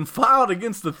lawsuit has been filed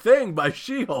against the Thing by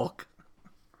She-Hulk.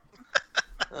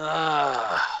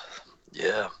 Yeah,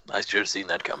 I should have seen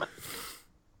that coming.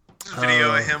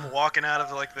 Video of him walking out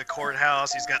of like the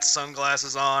courthouse. He's got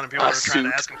sunglasses on, and people are trying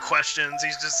to ask him questions.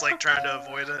 He's just like trying to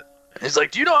avoid it. He's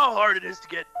like, do you know how hard it is to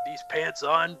get these pants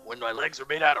on when my legs are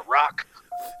made out of rock?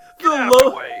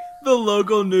 The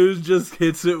local news just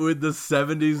hits it with the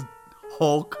 70s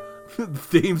Hulk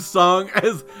theme song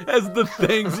as the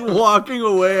Thing's walking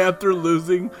away after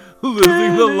losing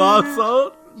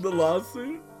the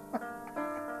lawsuit.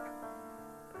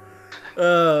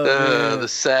 The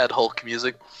sad Hulk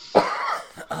music.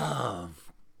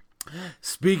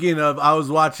 Speaking of, I was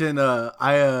watching.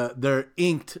 Their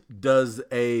Inked does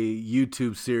a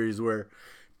YouTube series where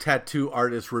tattoo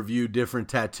artists review different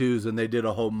tattoos, and they did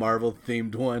a whole Marvel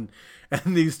themed one.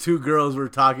 And these two girls were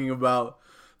talking about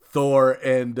Thor,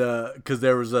 and because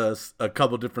there was a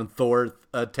couple different Thor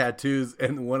tattoos,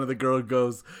 and one of the girls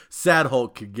goes, "Sad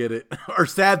Hulk could get it," or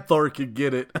 "Sad Thor could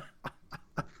get it."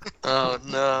 Oh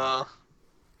no!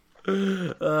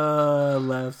 I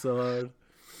laughed so hard.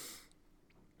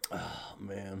 Oh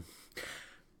man.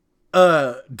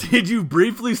 Did you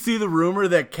briefly see the rumor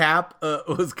that Cap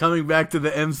was coming back to the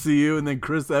MCU, and then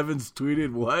Chris Evans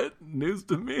tweeted, "What? News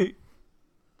to me."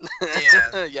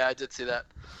 Yeah, I did see that.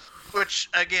 Which,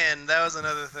 again, that was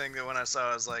another thing that when I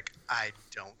saw, I was like, I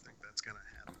don't think that's gonna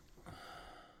happen.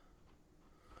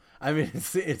 I mean,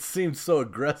 it seemed so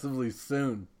aggressively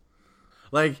soon.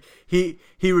 Like he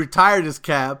retired as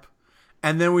Cap,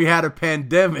 and then we had a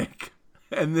pandemic.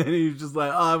 And then he was just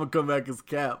like, "Oh, I'm gonna come back as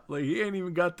Cap." Like he ain't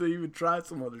even got to even try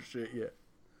some other shit yet.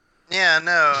 Yeah,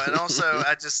 no, and also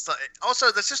that's just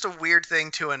a weird thing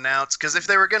to announce, because if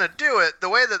they were gonna do it, the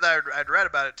way that I'd read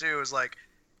about it too is like,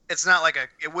 it's not like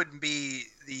it wouldn't be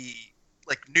the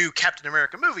like new Captain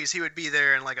America movies. He would be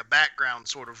there in like a background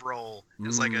sort of role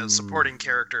as like a supporting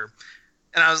character.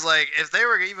 And I was like, if they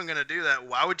were even gonna do that,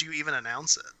 why would you even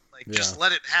announce it? Just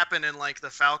let it happen in like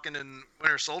the Falcon and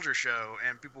Winter Soldier show,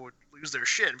 and people would lose their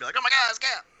shit and be like, "Oh my God, it's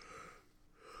Cap!"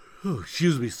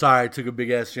 Excuse me, sorry, I took a big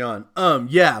ass yawn.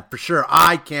 Yeah, for sure.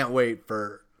 I can't wait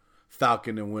for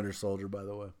Falcon and Winter Soldier. By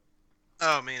the way.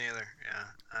 Oh, me neither. Yeah.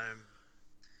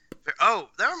 Oh,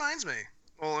 that reminds me.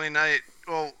 Well, I mean,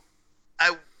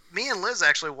 me and Liz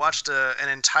actually watched an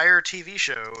entire TV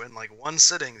show in like one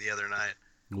sitting the other night.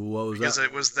 What was that? Because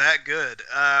it was that good.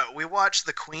 We watched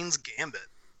The Queen's Gambit.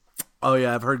 Oh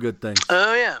yeah, I've heard good things.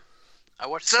 Oh yeah, I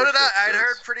watched. So did I. I'd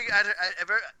heard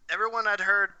everyone I'd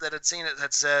heard that had seen it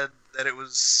had said that it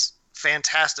was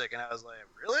fantastic, and I was like,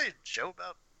 really? A show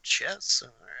about chess? All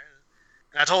right.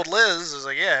 And I told Liz, I was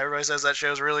like, yeah, everybody says that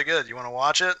show's really good. You want to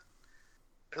watch it?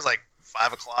 It was like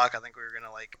 5 o'clock. I think we were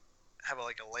gonna like have a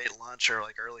late lunch or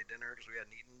like early dinner because we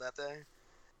hadn't eaten that day.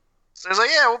 So I was like,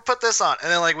 yeah, we'll put this on,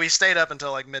 and then like we stayed up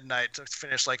until like midnight to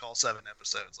finish like all 7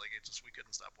 episodes. Like we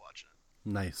couldn't stop watching it.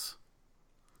 Nice.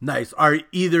 Are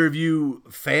either of you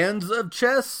fans of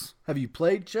chess? Have you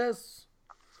played chess?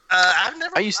 I've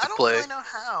never. I used to play. I don't really know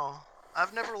how.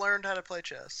 I've never learned how to play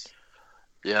chess.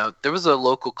 Yeah, there was a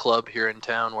local club here in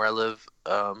town where I live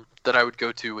that I would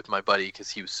go to with my buddy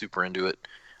because he was super into it.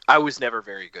 I was never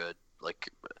very good. Like,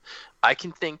 I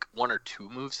can think 1 or 2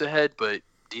 moves ahead, but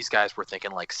these guys were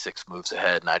thinking like 6 moves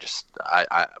ahead, and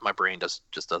my brain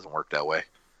just doesn't work that way.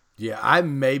 Yeah, I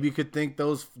maybe could think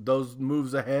those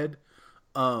moves ahead.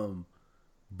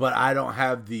 But I don't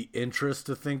have the interest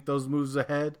to think those moves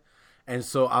ahead. And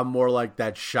so I'm more like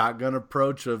that shotgun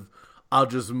approach of I'll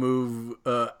just move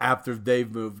after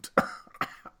they've moved. That's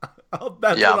what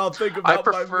I'll think about. I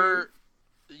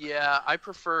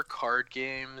prefer card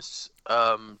games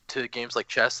to games like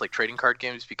chess, like trading card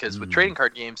games, because with trading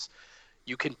card games,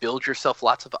 you can build yourself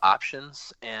lots of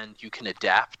options and you can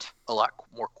adapt a lot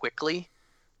more quickly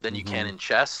than you can in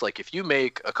chess. Like if you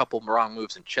make a couple wrong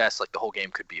moves in chess, like the whole game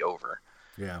could be over.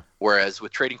 Yeah. Whereas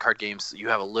with trading card games, you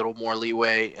have a little more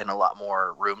leeway and a lot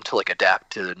more room to like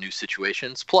adapt to new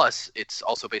situations. Plus, it's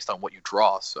also based on what you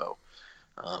draw. So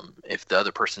if the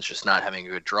other person's just not having a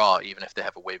good draw, even if they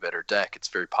have a way better deck, it's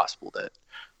very possible that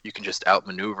you can just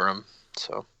outmaneuver them.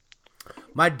 So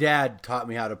my dad taught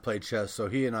me how to play chess, so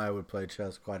he and I would play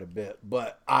chess quite a bit.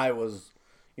 But I was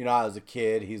a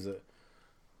kid. He's a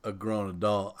grown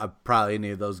adult. Probably any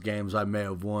of those games I may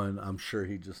have won, I'm sure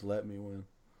he just let me win.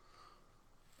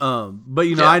 But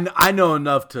I know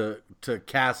enough to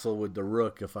castle with the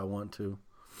rook if I want to.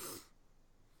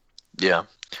 Yeah.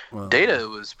 Well, Data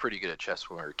was pretty good at chess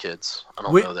when we were kids. I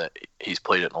don't know that he's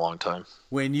played it in a long time.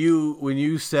 When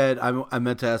you said, I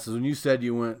meant to ask this, when you said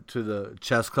you went to the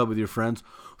chess club with your friends,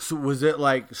 so was it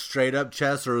like straight up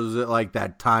chess, or was it like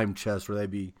that time chess where they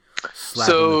be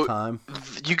slapping the time?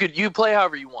 You play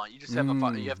however you want. You just have you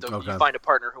find a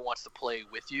partner who wants to play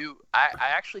with you. I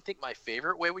actually think my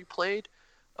favorite way we played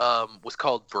was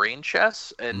called brain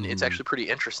chess, and it's actually pretty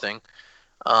interesting.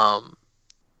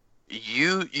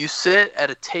 You sit at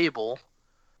a table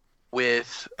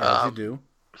with as you do.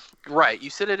 Right, you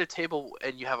sit at a table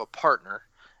and you have a partner,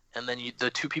 and then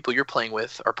the two people you're playing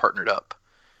with are partnered up.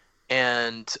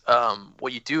 And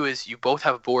what you do is you both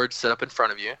have a board set up in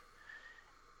front of you,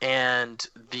 and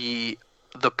the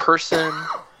person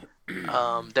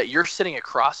that you're sitting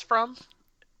across from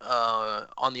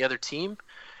on the other team,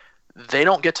 they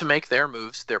don't get to make their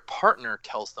moves. Their partner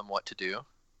tells them what to do,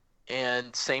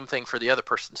 and same thing for the other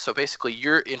person. So basically,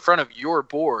 you're in front of your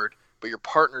board, but your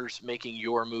partner's making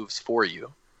your moves for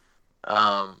you.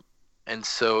 And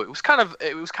so it was kind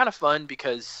of fun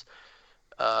because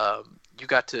you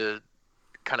got to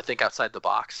kind of think outside the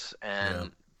box,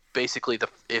 and basically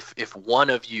if one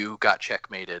of you got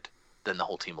checkmated, then the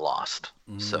whole team lost.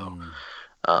 So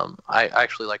I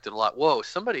actually liked it a lot. Whoa,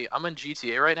 I'm in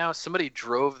GTA right now. Somebody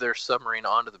drove their submarine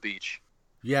onto the beach.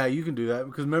 Yeah, you can do that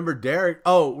because remember Derek.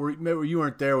 Oh, remember you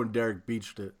weren't there when Derek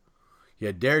beached it.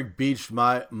 Yeah, Derek beached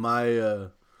my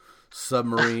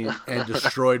submarine and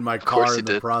destroyed my car in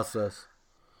the process.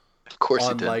 Of course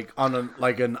he did. On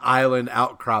an island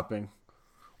outcropping.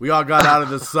 We all got out of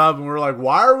the sub and we were like,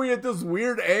 why are we at this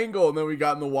weird angle? And then we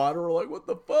got in the water. We're like, what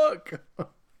the fuck?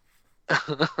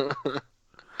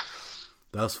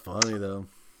 That's funny though.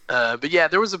 But yeah,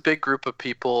 there was a big group of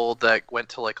people that went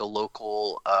to like a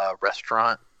local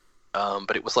restaurant.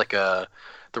 But it was like the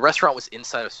restaurant was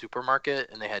inside a supermarket,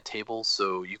 and they had tables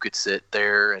so you could sit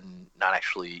there and not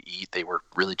actually eat. They were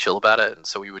really chill about it, and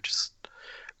so we would just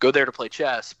go there to play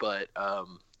chess. But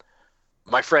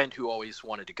my friend who always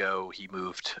wanted to go, he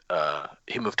moved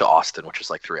to Austin, which is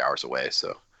like 3 hours away.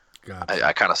 So gotcha.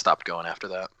 I kind of stopped going after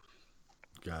that.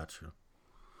 Gotcha.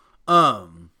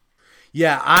 I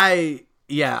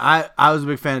was a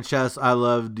big fan of chess. I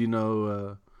loved,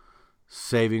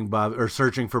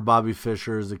 searching for Bobby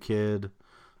Fischer as a kid.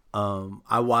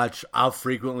 I'll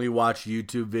frequently watch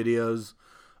YouTube videos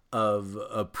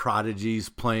of prodigies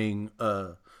playing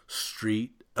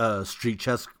street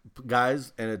chess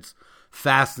guys, and it's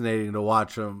fascinating to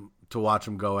watch them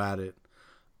go at it.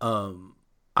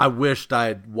 I wished I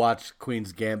had watched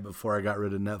Queen's Gambit before I got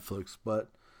rid of Netflix, but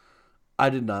I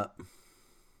did not.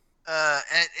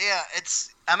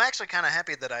 I'm actually kind of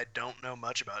happy that I don't know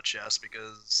much about chess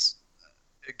because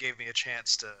it gave me a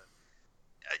chance to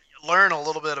learn a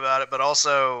little bit about it, but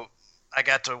also I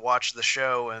got to watch the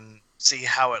show and see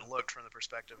how it looked from the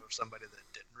perspective of somebody that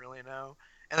didn't really know.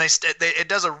 And it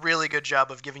does a really good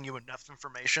job of giving you enough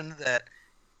information that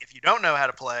if you don't know how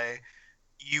to play,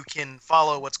 you can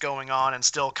follow what's going on and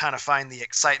still kind of find the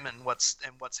excitement in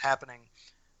what's happening.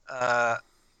 I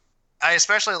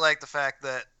especially like the fact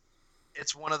that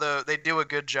it's they do a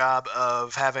good job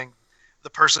of having the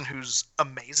person who's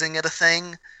amazing at a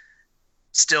thing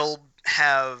still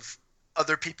have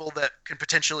other people that can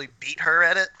potentially beat her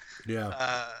at it.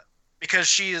 Yeah. Because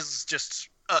she is just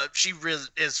she really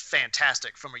is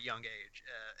fantastic from a young age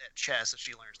at chess as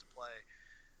she learns to play.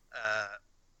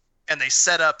 And they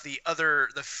set up the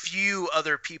few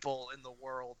other people in the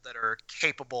world that are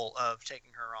capable of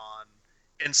taking her on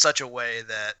in such a way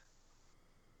that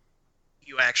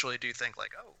you actually do think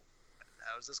like, oh,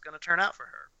 how is this going to turn out for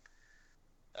her?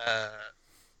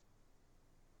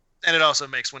 And it also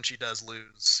makes when she does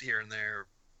lose here and there,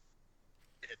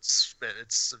 it's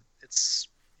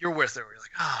you're with her. You're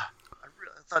like, I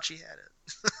thought she had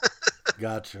it.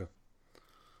 Gotcha.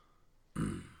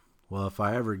 Well, if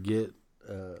I ever get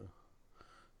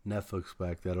Netflix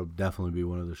back, that'll definitely be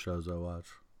one of the shows I watch.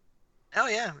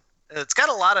 Hell yeah. It's got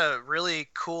a lot of really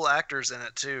cool actors in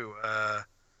it too.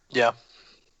 Yeah.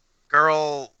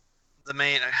 Girl, the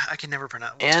main, I can never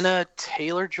pronounce. Anna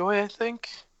Taylor-Joy, I think.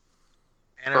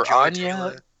 Anna Joy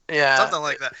Anya. Yeah. Something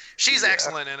like that. She's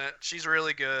excellent in it. She's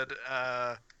really good.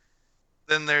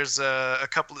 Then there's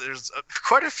there's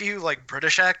quite a few like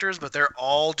British actors, but they're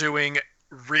all doing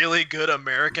really good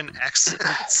American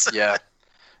accents. Yeah.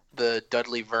 The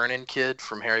Dudley Vernon kid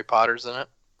from Harry Potter's in it.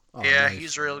 Oh, yeah, nice.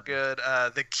 He's real good.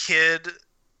 The kid,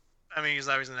 I mean, he's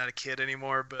obviously not a kid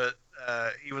anymore, but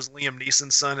he was Liam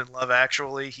Neeson's son in Love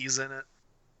Actually. He's in it.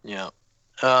 Yeah.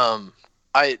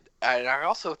 I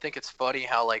also think it's funny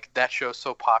how like that show's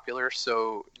so popular.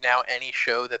 So now any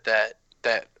show that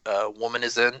woman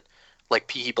is in, like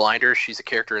Peaky Blinders. She's a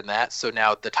character in that, so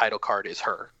now the title card is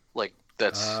her. Like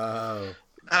that's.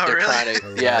 They're really?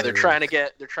 trying to, yeah, they're trying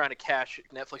to cash.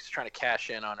 Netflix is trying to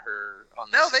cash in on her. On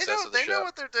the No, success of the they show. know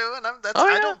what they're doing. Oh,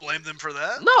 yeah. I don't blame them for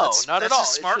that. No, not that's at all.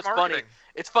 just smart it's just marketing. funny.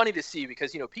 It's funny to see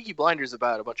because Peaky Blinders is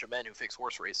about a bunch of men who fix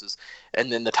horse races,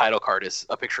 and then the title card is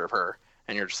a picture of her,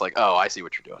 and you're just like, oh, I see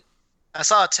what you're doing. I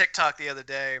saw a TikTok the other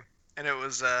day, and it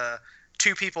was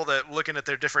two people that looking at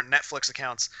their different Netflix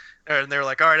accounts, and they were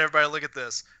like, all right, everybody, look at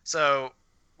this. So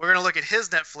we're going to look at his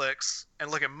Netflix and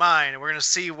look at mine, and we're going to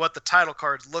see what the title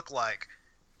cards look like.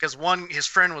 Because his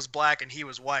friend was black and he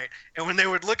was white. And when they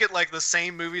would look at like the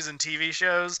same movies and TV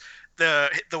shows, the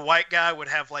white guy would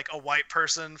have like a white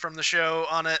person from the show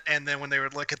on it. And then when they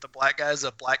would look at the black guys,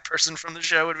 a black person from the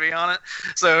show would be on it.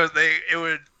 So it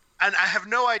would, and I have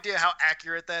no idea how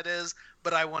accurate that is,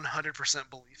 but I 100%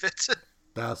 believe it.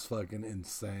 That's fucking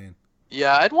insane.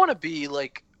 Yeah, I'd want to be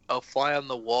like a fly on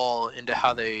the wall into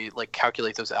how they like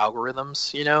calculate those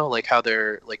algorithms, like how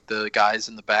they're like the guys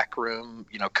in the back room,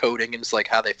 coding, and it's like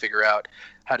how they figure out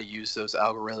how to use those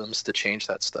algorithms to change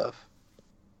that stuff.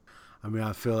 I mean,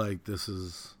 I feel like this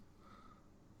is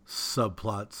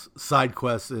subplots, side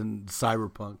quests in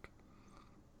Cyberpunk.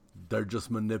 They're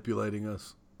just manipulating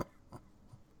us.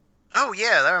 Oh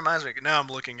yeah, that reminds me. Now I'm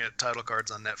looking at title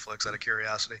cards on Netflix out of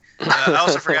curiosity. I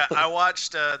also forgot. I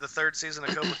watched the 3rd season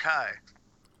of Cobra Kai.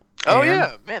 Oh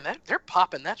yeah, man, they're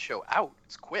popping that show out.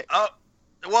 It's quick. Oh,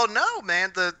 well, no,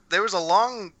 man. There was a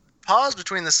long pause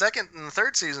between the 2nd and the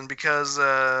 3rd season because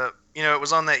it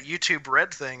was on that YouTube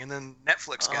Red thing, and then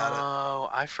Netflix got it. Oh,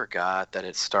 I forgot that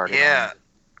it started. Yeah,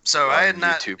 so I had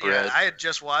not. YouTube Red. I had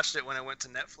just watched it when it went to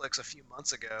Netflix a few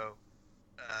months ago.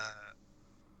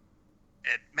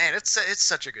 Man, it's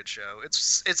such a good show.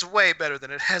 It's way better than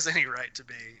it has any right to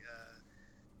be.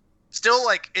 Still,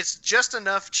 like, it's just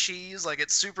enough cheese. Like,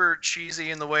 it's super cheesy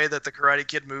in the way that the Karate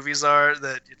Kid movies are,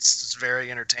 that it's just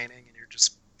very entertaining, and you're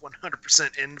just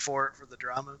 100% in for it for the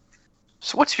drama.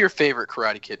 So what's your favorite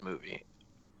Karate Kid movie?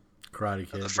 Karate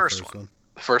Kid, the first one.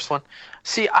 The first one?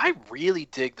 See, I really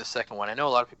dig the second one. I know a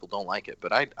lot of people don't like it,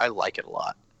 but I like it a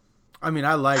lot. I mean,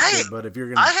 I like it, but if you're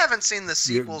going to... I haven't seen the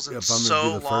sequels in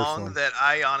so long that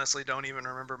I honestly don't even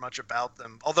remember much about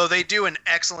them. Although they do an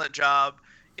excellent job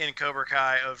in Cobra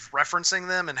Kai of referencing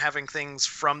them and having things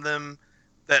from them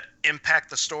that impact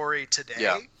the story today.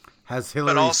 Yeah. Has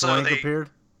Hilary Swank appeared?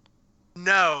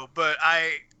 No, but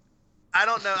I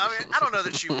don't know. I mean, I don't know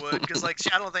that she would, because like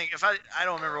I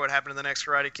don't remember what happened in the next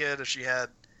Karate Kid, if she had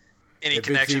any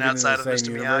connection outside of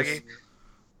Mr. Miyagi.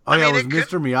 Oh yeah, was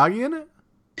Mr. Miyagi in it?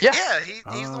 Yeah, he's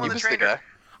the one that trained her.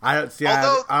 I don't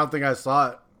think I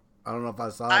saw it. I don't know if I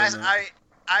saw it.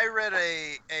 I read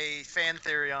a fan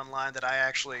theory online that I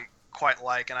actually quite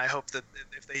like, and I hope that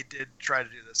if they did try to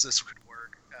do this would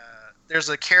work. There's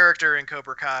a character in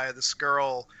Cobra Kai, this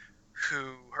girl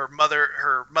who her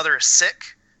mother is sick,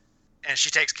 and she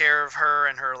takes care of her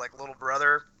and her like little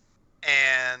brother,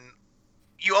 and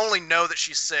you only know that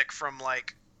she's sick from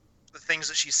like the things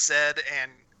that she said and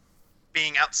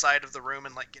being outside of the room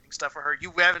and like getting stuff for her.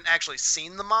 You haven't actually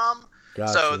seen the mom.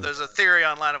 Gotcha. So there's a theory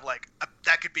online of like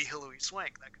that could be Hilary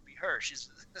Swank, that could be her. She's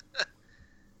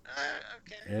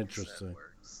okay. Interesting.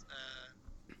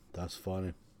 That's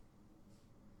funny.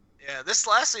 Yeah, this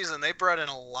last season they brought in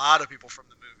a lot of people from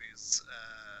the movies.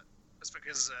 That's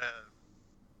because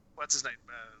what's his name?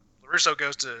 LaRusso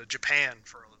goes to Japan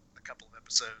for a couple of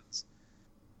episodes,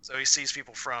 so he sees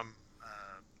people from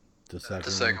the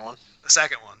second one. The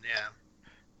second one, yeah.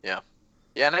 Yeah.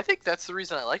 Yeah, and I think that's the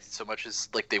reason I liked it so much is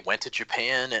like they went to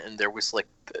Japan and there was like,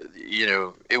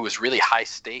 it was really high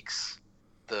stakes,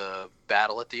 the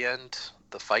battle at the end,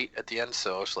 the fight at the end.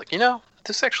 So I was like,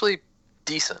 this is actually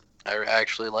decent. I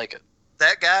actually like it.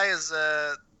 That guy is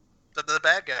the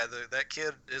bad guy. That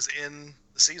kid is in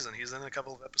the season. He's in a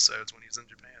couple of episodes when he's in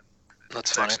Japan.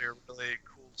 That's funny. Actually a really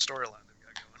cool storyline they've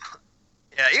got going on.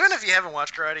 Yeah, even if you haven't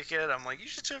watched Karate Kid, I'm like, you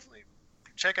should definitely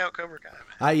check out Cobra Kai,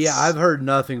 man. I've heard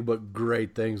nothing but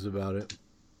great things about it.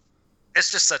 It's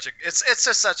just such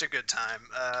a good time.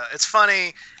 It's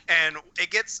funny, and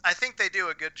I think they do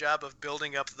a good job of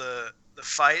building up the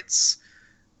fights,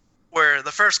 where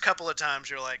the first couple of times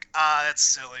you're like, that's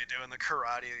silly doing the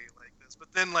karate like this,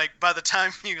 but then like by the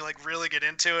time you like really get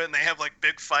into it and they have like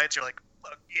big fights, you're like,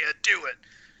 fuck yeah, do it.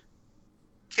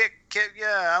 Kick,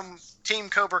 yeah, I'm Team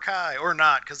Cobra Kai, or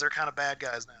not, because they're kind of bad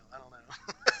guys now. I don't know.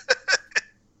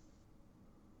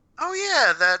 Oh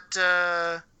yeah,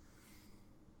 that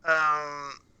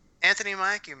Anthony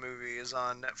Mackie movie is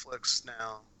on Netflix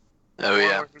now. Oh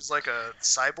yeah, it was like a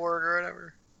cyborg or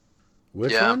whatever.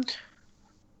 Which one?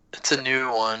 It's a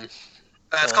new one.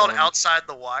 It's called Outside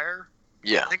the Wire.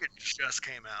 Yeah. I think it just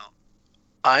came out.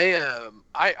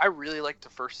 I really liked the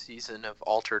first season of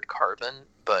Altered Carbon,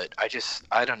 but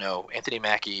I don't know. Anthony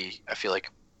Mackie, I feel like,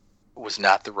 was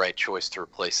not the right choice to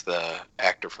replace the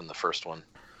actor from the first one.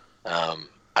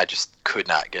 I just could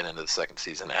not get into the second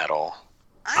season at all.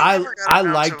 I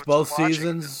liked both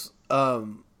seasons.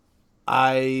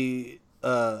 I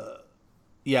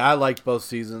liked both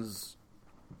seasons.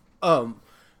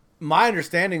 My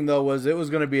understanding though was it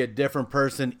was going to be a different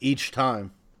person each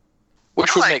time,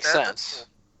 which would make sense.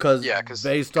 Because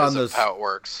based on how it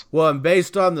works. Well, and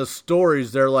based on the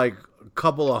stories, they're like a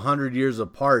couple of 100 years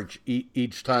apart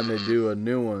each time they do a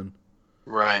new one.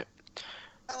 Right.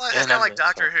 It's kind of like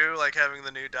Doctor Who, like having the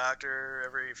new Doctor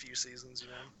every few seasons, you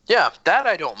know? Yeah, that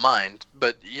I don't mind,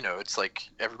 but, you know, it's like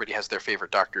everybody has their favorite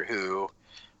Doctor Who.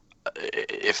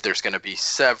 If there's going to be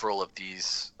several of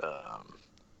these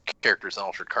characters in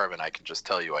Altered Carbon, I can just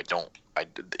tell you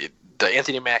the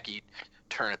Anthony Mackie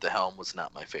turn at the helm was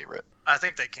not my favorite. I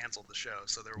think they canceled the show,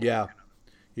 so they're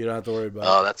you don't have to worry about it.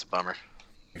 Oh, that's a bummer.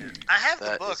 I have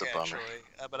the book, actually,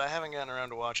 but I haven't gotten around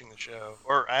to watching the show.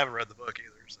 Or I haven't read the book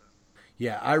either, so.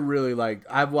 Yeah, I really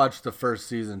I've watched the first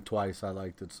season twice. I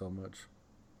liked it so much.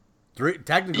 Three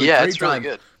times. It's really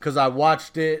good. Because I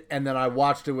watched it, and then I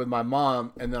watched it with my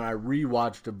mom, and then I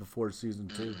rewatched it before season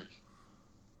 2.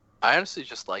 I honestly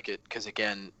just like it because,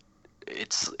 again,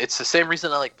 it's the same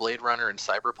reason I like Blade Runner and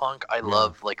Cyberpunk. I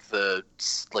love the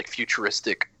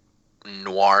futuristic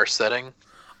noir setting.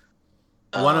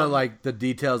 One of the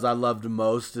details I loved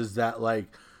most is that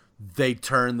they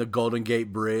turned the Golden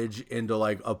Gate Bridge into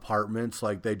apartments.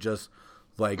 They just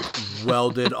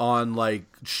welded on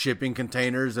shipping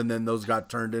containers, and then those got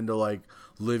turned into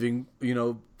living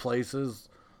places.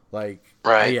 Right.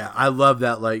 Yeah, I love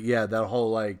that. That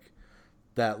whole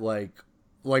that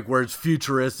where it's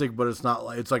futuristic, but it's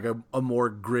not it's a more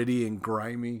gritty and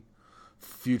grimy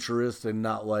futurist, and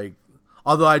not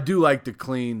although I do like the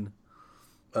clean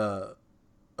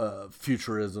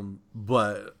futurism,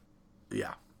 but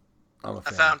yeah, I'm a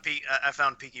fan. I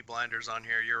found Peaky Blinders on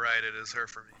here. You're right, it is her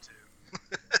for me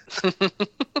too.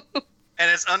 And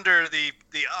it's under the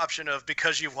option of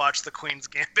because you've watched The Queen's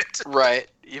Gambit. Right.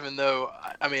 Even though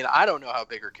I don't know how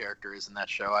big her character is in that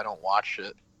show. I don't watch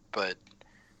it, but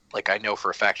I know for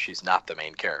a fact she's not the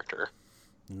main character.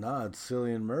 No, it's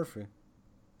Cillian Murphy.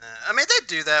 They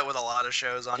do that with a lot of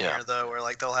shows on here, though, where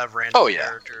they'll have random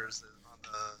characters on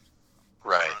the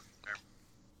right. front there.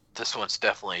 This one's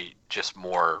definitely just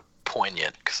more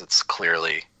poignant because it's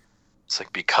clearly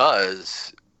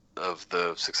because of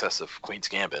the success of Queen's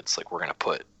Gambit. It's we're gonna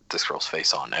put this girl's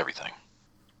face on everything.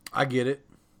 I get it.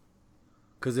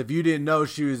 Because if you didn't know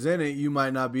she was in it, you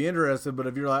might not be interested. But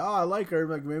if you're like, oh, I like her,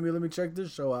 maybe let me check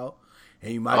this show out.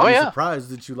 And you might be surprised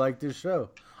that you like this show.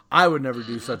 I would never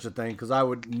do such a thing because I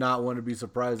would not want to be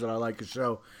surprised that I like a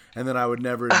show. And then I would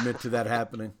never admit to that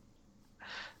happening.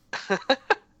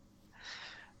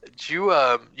 You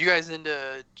guys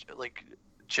into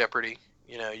Jeopardy?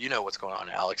 You know what's going on.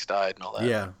 Alex died and all that.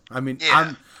 Yeah,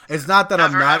 it's not that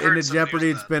I'm not into Jeopardy.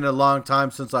 It's been a long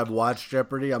time since I've watched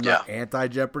Jeopardy. I'm not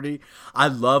anti-Jeopardy. I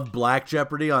love Black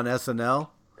Jeopardy on SNL.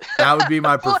 That would be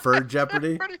my preferred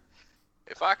Jeopardy.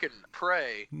 If I can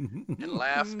pray and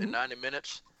laugh in 90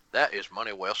 minutes, that is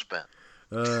money well spent.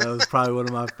 That was probably one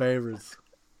of my favorites.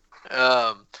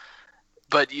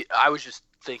 But I was just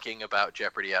thinking about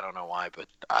Jeopardy. I don't know why, but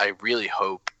I really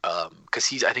hope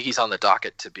because I think he's on the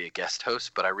docket to be a guest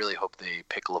host. But I really hope they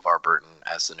pick LeVar Burton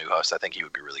as the new host. I think he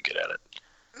would be really good at it.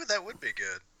 Ooh, that would be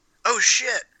good. Oh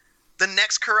shit! The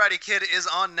next Karate Kid is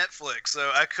on Netflix,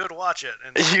 so I could watch it.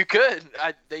 And you could.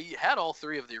 They had all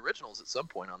 3 of the originals at some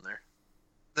point on there.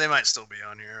 They might still be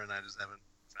on here, and I just haven't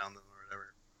found them or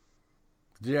whatever.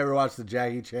 Did you ever watch the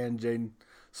Jackie Chan, Jaden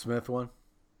Smith one?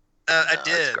 I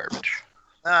did. It's garbage.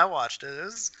 I watched it.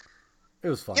 It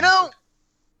was fun.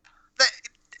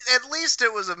 At least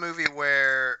it was a movie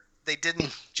where they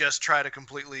didn't just try to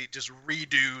completely just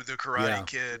redo the Karate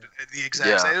Kid the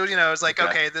exact same. It's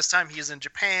okay, this time he's in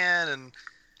Japan, and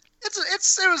it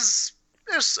was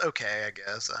okay, I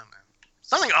guess. I don't know.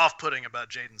 Something off-putting about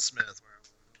Jaden Smith.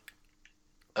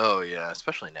 Oh yeah,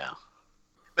 especially now.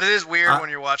 But it is weird when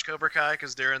you watch Cobra Kai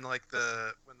because during when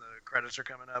the credits are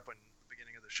coming up, when the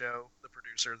beginning of the show, the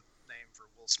producer name for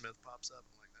Will Smith pops up.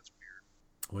 I'm like, that's weird.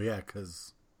 Well, yeah,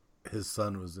 because his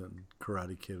son was in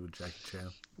Karate Kid with Jackie Chan.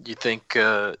 You think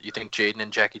Jaden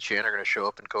and Jackie Chan are going to show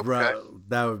up in Cobra Kai?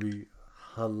 That would be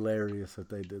hilarious if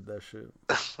they did that shit.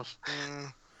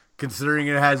 Considering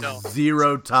it has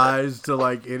zero ties to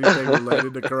like anything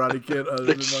related to Karate Kid other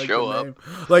than like the name.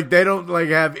 Like they don't like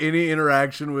have any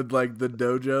interaction with like the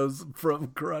dojos from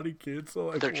Karate Kid. So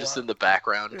like they're just in the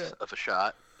background of a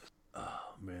shot.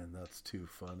 Oh man, that's too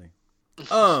funny.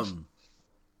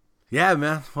 Yeah,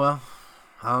 man. Well,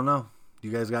 I don't know.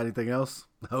 You guys got anything else?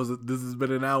 This has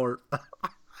been an hour.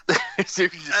 And I was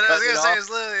gonna say, is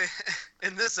literally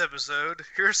in this episode,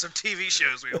 here are some TV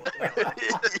shows we like.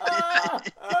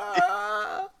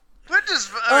 But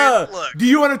just, look. Do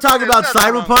you want to talk about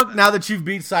Cyberpunk now that you've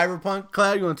beat Cyberpunk,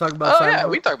 Cloud? You want to talk about Cyberpunk? Yeah,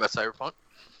 we can talk about Cyberpunk.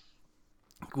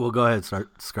 Well, go ahead.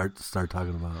 Start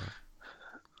talking about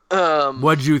it.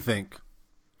 What'd you think?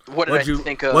 What did I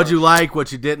think of? What'd you like?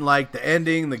 What you didn't like? The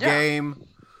ending, the game.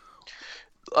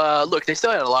 Look, they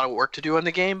still had a lot of work to do on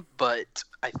the game, but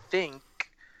I think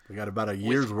we got about a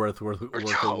year's worth of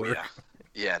work.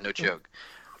 Yeah, no joke.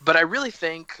 But I really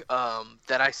think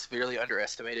that I severely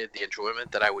underestimated the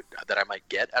enjoyment that I might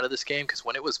get out of this game, because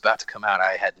when it was about to come out,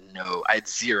 I had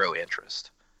zero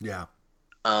interest. Yeah.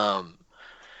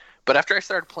 But after I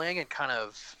started playing and kind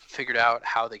of figured out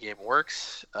how the game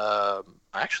works, I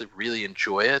actually really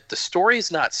enjoy it. The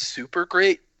story's not super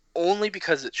great, only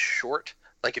because it's short.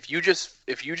 Like if you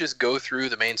just go through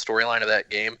the main storyline of that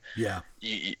game,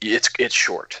 it's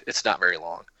short. It's not very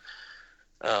long,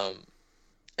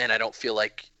 and I don't feel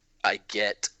like I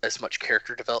get as much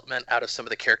character development out of some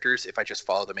of the characters if I just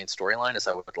follow the main storyline as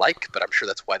I would like. But I'm sure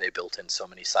that's why they built in so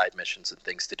many side missions and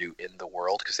things to do in the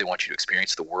world, because they want you to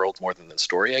experience the world more than the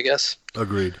story, I guess.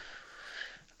 Agreed.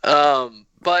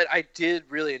 But I did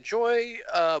really enjoy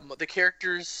the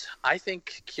characters. I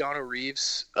think Keanu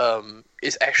Reeves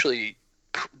is actually.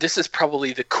 This is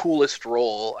probably the coolest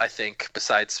role, I think,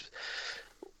 besides,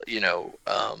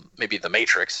 maybe The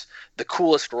Matrix. The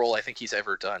coolest role I think he's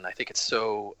ever done. I think it's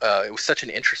so. It was such an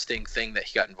interesting thing that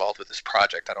he got involved with this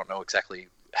project. I don't know exactly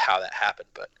how that happened,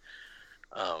 but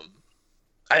I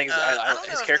think I don't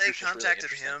his know character if they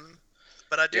contacted him,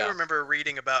 but I do remember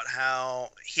reading about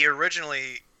how he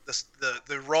originally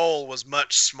the role was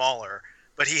much smaller.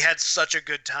 But he had such a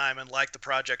good time and liked the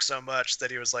project so much that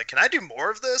he was like, "Can I do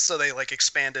more of this?" So they like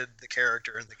expanded the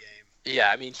character in the game. Yeah,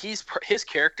 I mean, his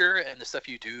character and the stuff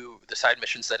you do, the side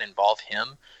missions that involve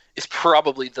him, is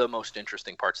probably the most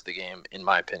interesting parts of the game, in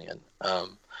my opinion. I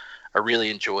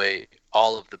really enjoy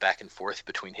all of the back and forth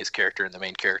between his character and the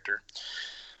main character.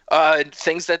 And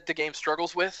things that the game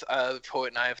struggles with. Poet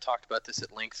and I have talked about this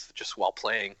at length just while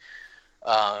playing.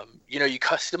 You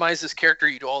customize this character,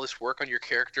 you do all this work on your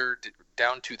character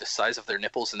down to the size of their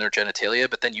nipples and their genitalia,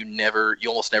 but then you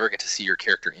almost never get to see your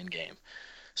character in game.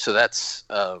 So that's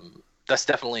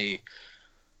definitely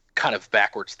kind of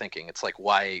backwards thinking. It's like,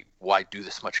 why do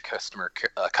this much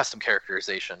custom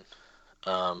characterization,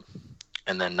 and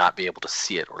then not be able to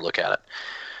see it or look at it,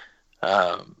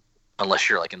 unless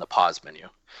you're like in the pause menu.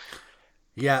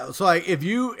 Yeah, so like if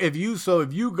you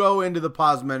go into the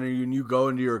pause menu and you go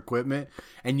into your equipment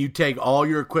and you take all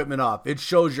your equipment off, it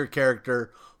shows your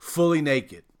character fully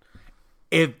naked.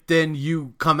 If then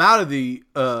you come out of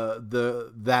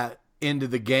that end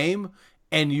of the game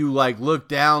and you like look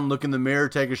down, look in the mirror,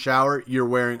 take a shower, you're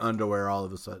wearing underwear all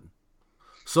of a sudden.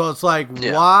 So it's like,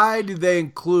 why did they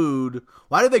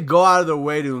go out of their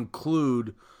way to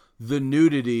include the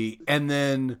nudity, and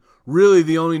then really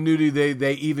the only nudity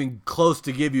they even close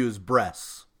to give you is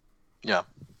breasts? Yeah.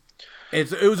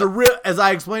 It was a real, as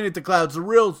I explained it to Cloud, it's a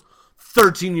real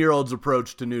 13-year-old's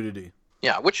approach to nudity.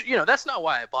 Yeah, which, that's not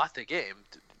why I bought the game.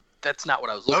 That's not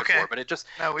what I was looking for, but it just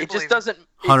doesn't...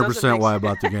 100% why I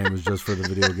bought the game is just for the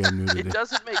video game nudity. It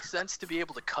doesn't make sense to be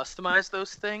able to customize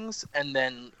those things, and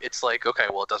then it's like, okay,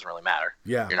 well, it doesn't really matter.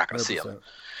 Yeah, you're not going to see 100%. them.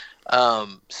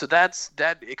 So that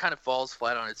it kind of falls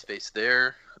flat on its face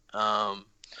there.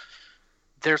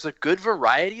 There's a good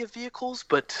variety of vehicles,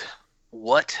 but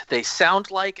what they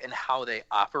sound like and how they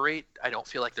operate, I don't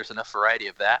feel like there's enough variety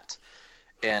of that.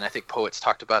 And I think Poet's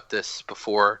talked about this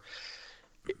before.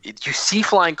 You see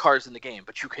flying cars in the game,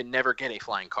 but you can never get a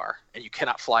flying car, and you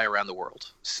cannot fly around the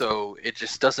world. So it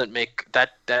just doesn't make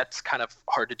that. That's kind of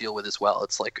hard to deal with as well.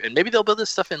 It's like, and maybe they'll build this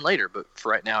stuff in later, but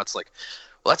for right now, it's like,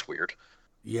 well, that's weird.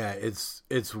 Yeah, it's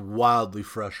wildly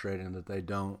frustrating that they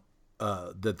don't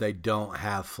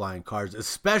have flying cars,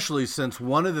 especially since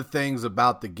one of the things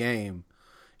about the game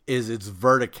is its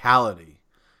verticality,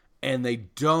 and they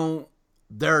don't.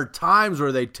 There are times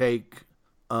where they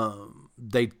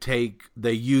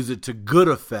use it to good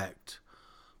effect,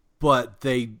 but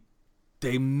they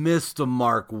miss the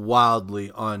mark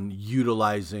wildly on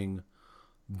utilizing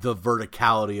the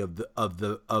verticality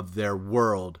of their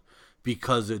world,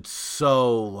 because it's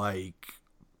so like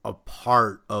a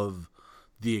part of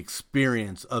the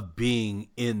experience of being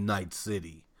in Night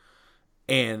City.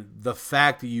 And the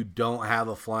fact that you don't have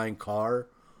a flying car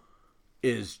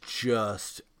is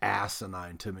just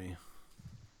asinine to me.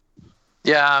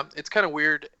 Yeah, it's kind of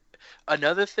weird.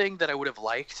 Another thing that I would have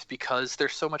liked, because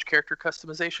there's so much character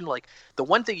customization, like the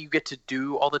one thing you get to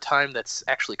do all the time that's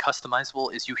actually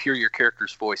customizable is you hear your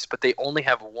character's voice, but they only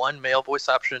have one male voice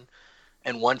option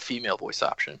and one female voice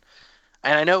option.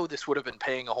 And I know this would have been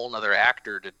paying a whole nother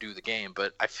actor to do the game,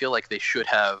 but I feel like they should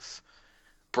have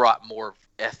brought more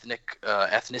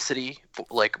ethnicity,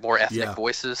 like more ethnic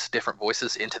voices, different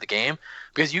voices into the game,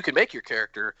 because you can make your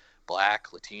character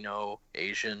Black, Latino,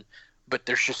 Asian, but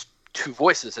there's just two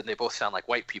voices and they both sound like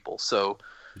white people. So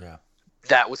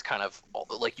that was kind of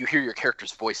like, you hear your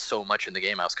character's voice so much in the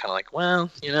game, I was kind of like, well,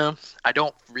 you know, I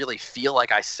don't really feel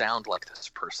like I sound like this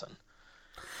person.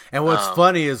 And what's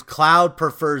funny is Cloud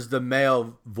prefers the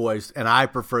male voice and I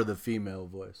prefer the female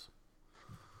voice.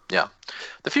 Yeah.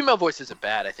 The female voice isn't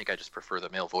bad. I think I just prefer the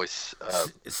male voice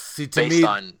based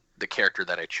on the character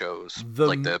that I chose,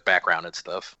 like the background and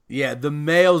stuff. Yeah, the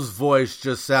male's voice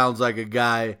just sounds like a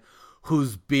guy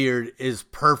whose beard is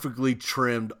perfectly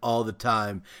trimmed all the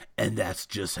time, and that's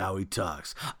just how he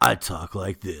talks. I talk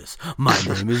like this. My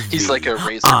name is He's V. like a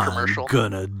razor commercial. I'm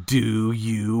gonna do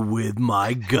you with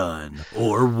my gun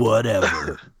or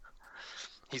whatever.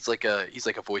 He's like a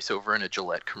voiceover in a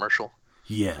Gillette commercial.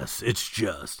 Yes, it's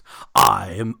just,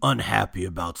 I am unhappy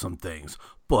about some things,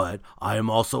 but I am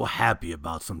also happy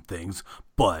about some things,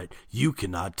 but you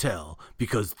cannot tell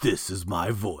because this is my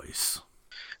voice.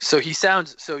 So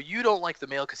you don't like the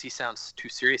male because he sounds too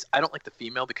serious. I don't like the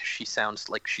female because she sounds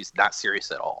like she's not serious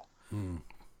at all.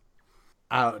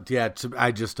 I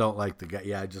just don't like the guy.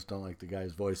 Yeah, I just don't like the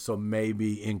guy's voice. So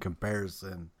maybe in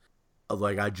comparison,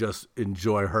 like I just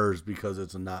enjoy hers because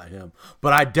it's not him.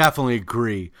 But I definitely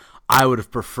agree. I would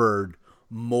have preferred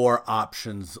more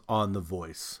options on the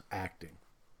voice acting.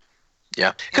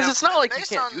 Yeah, because it's not like you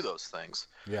can't do those things.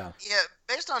 Yeah. Yeah,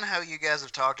 based on how you guys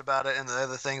have talked about it and the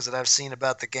other things that I've seen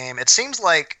about the game, it seems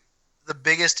like the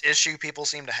biggest issue people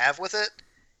seem to have with it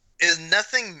is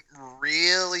nothing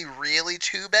really, really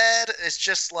too bad. It's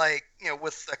just like, you know,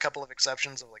 with a couple of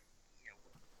exceptions of like, you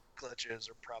know, glitches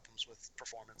or problems with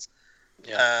performance.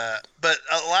 Yeah. But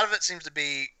a lot of it seems to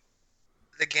be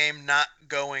the game not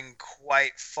going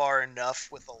quite far enough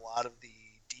with a lot of the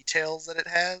details that it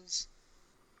has.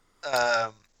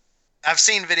 I've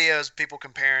seen videos, people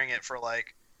comparing it for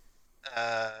like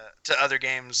to other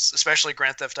games, especially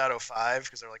Grand Theft Auto 5,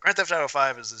 because they're like, Grand Theft Auto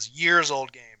 5 is this years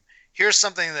old game. Here's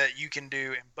something that you can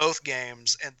do in both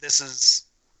games, and this is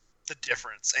the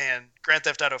difference. And Grand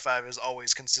Theft Auto 5 is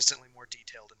always consistently more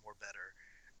detailed and more better.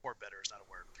 More better is not a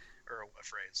word or a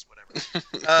phrase,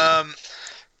 whatever.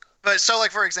 But so,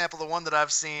 like, for example, the one that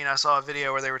I've seen, I saw a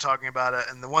video where they were talking about it,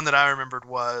 and the one that I remembered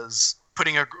was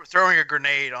throwing a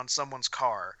grenade on someone's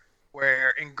car. Where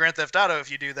in Grand Theft Auto, if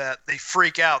you do that, they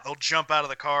freak out. They'll jump out of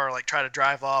the car, like try to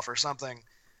drive off or something.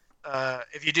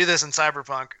 If you do this in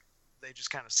Cyberpunk, they just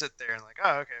kind of sit there and like,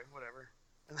 oh, okay, whatever,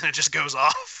 and then it just goes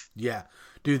off. Yeah,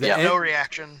 dude. No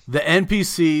reaction. The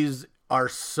NPCs are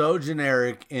so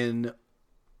generic in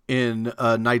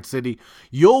Night City.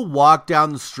 You'll walk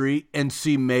down the street and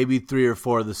see maybe 3 or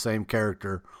 4 of the same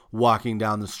character walking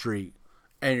down the street,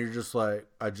 and you're just like,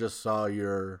 I just saw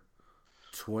your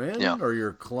twin or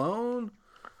your clone.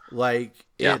 Like,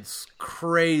 it's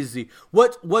crazy.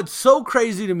 What's so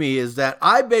crazy to me is that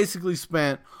I basically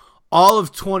spent all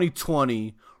of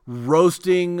 2020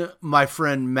 roasting my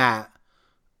friend Matt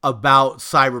about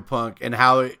Cyberpunk and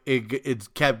how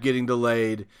it kept getting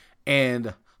delayed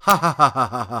and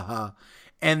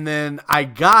and then I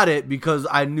got it because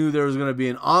I knew there was going to be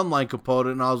an online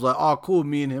component, and I was like, oh cool,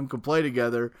 me and him can play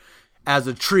together, as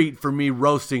a treat for me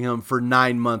roasting him for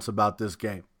 9 months about this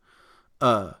game.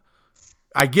 I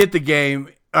get the game.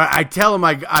 I tell him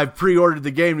I pre-ordered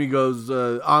the game, and he goes,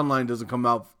 online doesn't come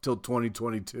out till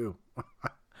 2022.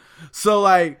 So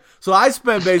I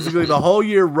spent basically the whole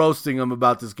year roasting him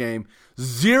about this game.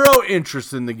 Zero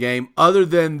interest in the game other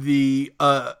than the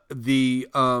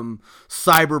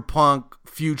cyberpunk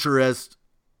futurist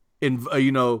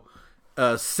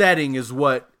setting is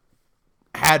what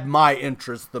had my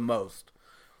interest the most.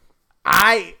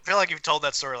 I feel like you've told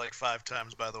that story like 5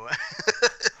 times, by the way.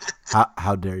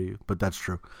 How dare you? But that's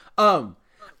true. But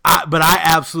I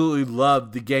absolutely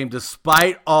loved the game,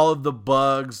 despite all of the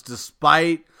bugs,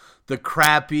 despite the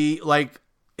crappy, like,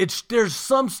 there's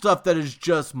some stuff that is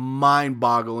just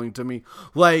mind-boggling to me.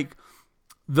 Like,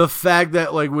 the fact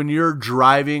that, like, when you're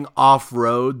driving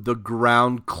off-road, the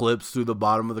ground clips through the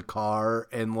bottom of the car,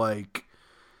 and, like,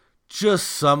 just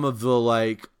some of the,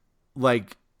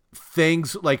 like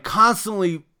things like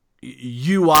constantly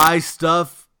UI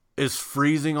stuff is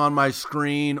freezing on my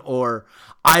screen, or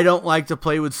I don't like to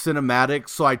play with cinematics,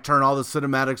 so I turn all the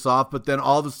cinematics off, but then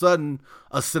all of a sudden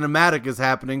a cinematic is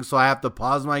happening, so I have to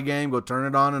pause my game, go turn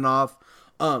it on and off.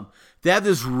 They have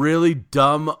this really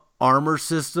dumb armor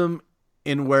system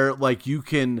in where like you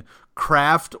can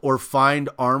craft or find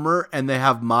armor, and they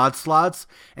have mod slots,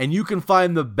 and you can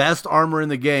find the best armor in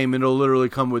the game and it'll literally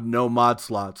come with no mod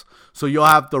slots, so you'll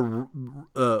have to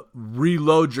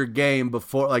reload your game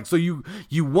before, like, so you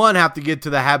have to get to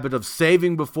the habit of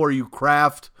saving before you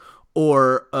craft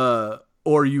or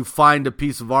you find a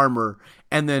piece of armor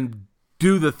and then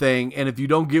do the thing, and if you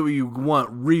don't get what you want,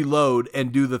 reload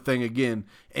and do the thing again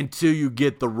until you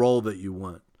get the roll that you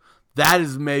want. That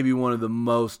is maybe one of the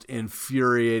most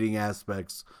infuriating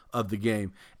aspects of the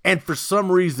game. And for some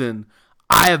reason,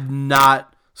 I have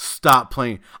not stopped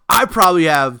playing. I probably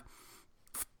have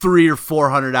 300 or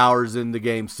 400 hours in the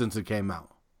game since it came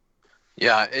out.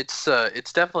 Yeah, it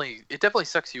definitely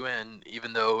sucks you in,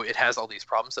 even though it has all these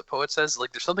problems that Poet says.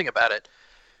 Like, there's something about it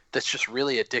that's just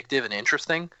really addictive and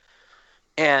interesting.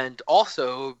 And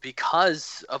also,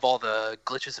 because of all the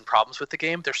glitches and problems with the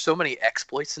game, there's so many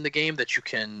exploits in the game that you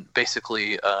can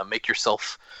basically make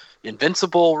yourself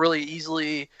invincible really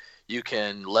easily. You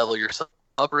can level yourself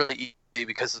up really easily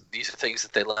because these are things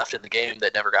that they left in the game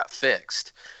that never got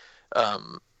fixed.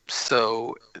 And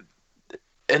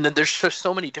then there's just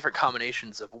so many different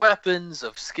combinations of weapons,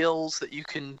 of skills that you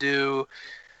can do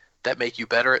that make you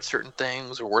better at certain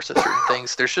things or worse at certain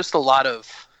things. There's just a lot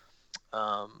of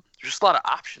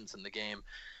options in the game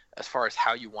as far as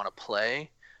how you want to play,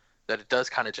 that it does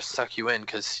kind of just suck you in,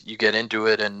 because you get into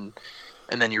it and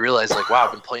then you realize, like, wow,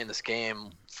 I've been playing this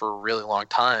game for a really long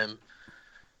time.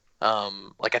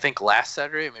 Like, I think last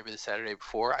Saturday, maybe the Saturday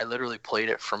before, I literally played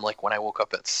it from like when I woke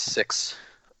up at 6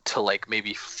 to like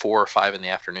maybe 4 or 5 in the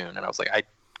afternoon, and I was like, I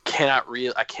cannot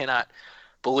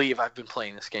believe I've been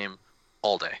playing this game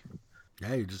all day.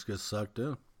 Yeah, you just get sucked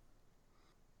in.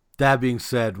 That being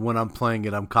said, when I'm playing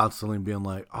it, I'm constantly being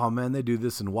like, oh man, they do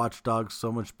this in Watch Dogs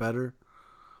so much better.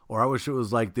 Or I wish it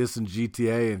was like this in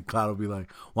GTA, and Cloud will be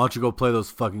like, why don't you go play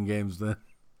those fucking games then?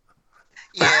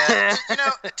 Yeah,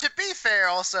 to be fair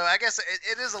also, I guess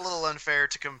it is a little unfair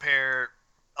to compare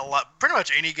pretty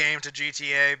much any game to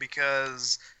GTA,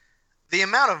 because the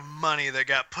amount of money that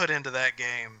got put into that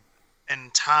game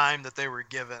and time that they were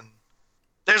given,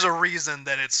 there's a reason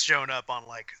that it's shown up on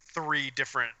like 3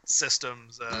 different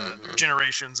systems,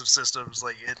 generations of systems.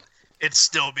 Like it's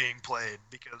still being played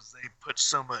because they put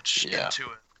so much into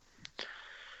it.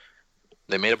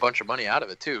 They made a bunch of money out of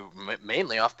it too,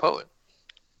 mainly off Poet.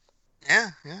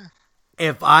 Yeah.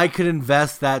 If I could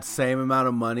invest that same amount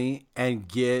of money and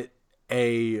get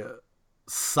a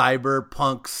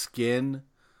cyberpunk skin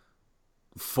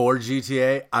for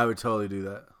GTA, I would totally do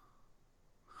that.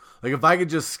 Like, if I could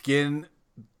just skin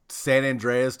San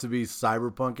Andreas to be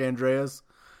Cyberpunk Andreas,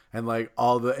 and like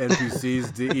all the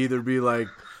NPCs to either be like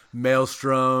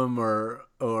Maelstrom or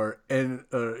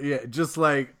just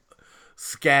like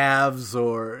scavs,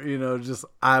 or just,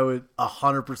 I would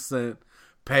 100%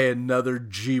 pay another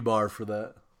G bar for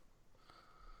that.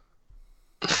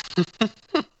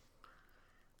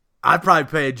 I'd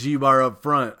probably pay a G bar up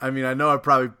front. I mean, I know I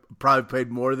probably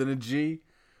paid more than a G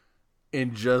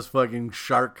in just fucking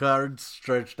shark cards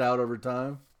stretched out over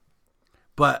time.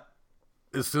 But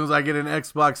as soon as I get an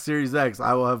Xbox Series X,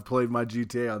 I will have played my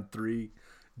GTA on 3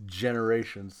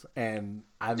 generations. And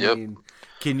I mean,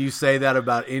 can you say that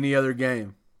about any other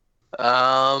game?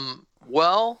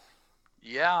 Well,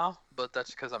 yeah, but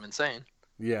that's because I'm insane.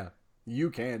 Yeah,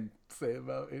 you can say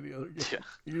about any other game. Yeah.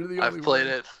 You're the only I've played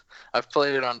one. it. I've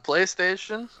played it on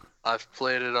PlayStation. I've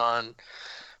played it on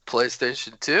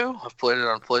PlayStation 2. I've played it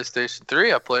on PlayStation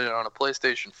 3. I've played it on a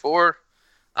PlayStation 4.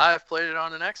 I've played it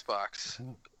on an Xbox.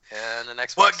 And an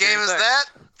Xbox. What game Series is X. that?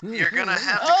 You're gonna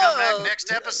have to come back next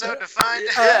episode to find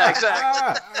out. Yeah,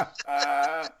 exactly.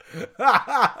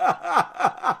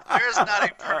 There is not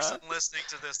a person listening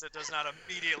to this that does not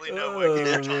immediately know what game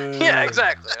you're talking about. Yeah,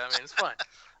 exactly. I mean, it's fine.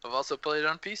 I've also played it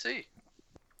on PC.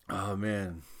 Oh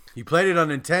man, you played it on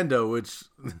Nintendo, which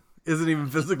isn't even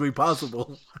physically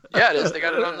possible. Yeah, it is. They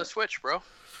got it on the Switch, bro.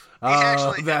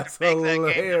 Oh, that's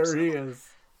hilarious.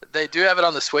 They do have it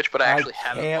on the Switch, but I actually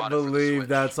haven't bought it for the Switch. I can't believe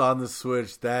that's on the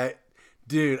Switch.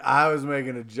 Dude, I was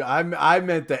making I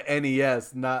meant the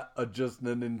NES, not just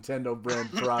a Nintendo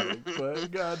brand product.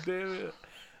 But god damn it.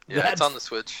 Yeah, it's on the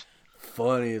Switch.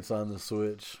 Funny, it's on the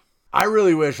Switch. I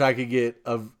really wish I could get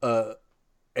a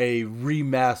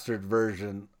remastered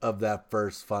version of that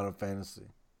first Final Fantasy.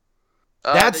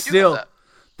 That's still,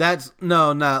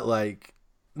 not like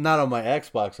not on my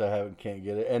Xbox. Can't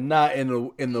get it, and not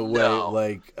in the way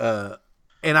like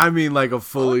and I mean like a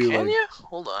fully. Can like, you?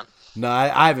 Hold on. No,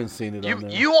 I haven't seen it on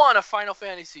there. You want a Final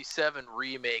Fantasy VII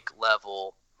remake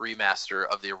level remaster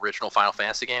of the original Final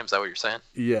Fantasy game? Is that what you're saying?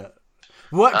 Yeah.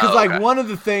 What? Because like one of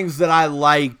the things that I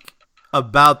like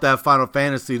about that Final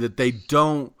Fantasy that they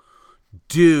don't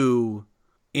do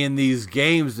in these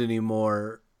games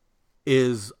anymore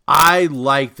is I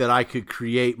like that I could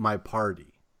create my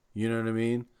party. You know what I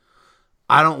mean?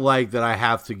 I don't like that I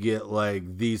have to get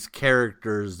like these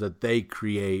characters that they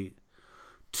create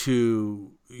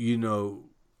to, you know,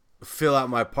 fill out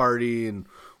my party and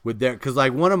with their, because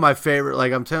like one of my favorite,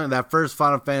 like I'm telling you, that first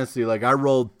Final Fantasy, like I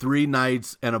rolled 3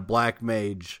 knights and a black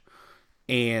mage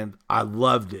and I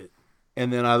loved it.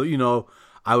 And then I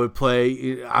would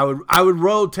play, I would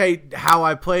rotate how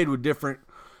I played with different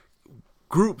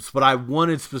groups, but I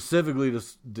wanted specifically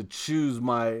to choose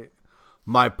my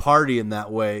party in that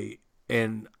way.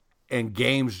 And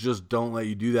games just don't let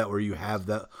you do that, where you have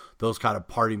those kind of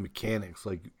party mechanics.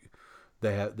 Like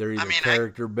they're either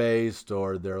character based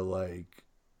or they're like.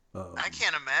 I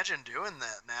can't imagine doing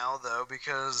that now though,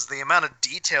 because the amount of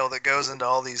detail that goes into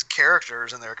all these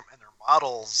characters and their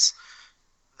models,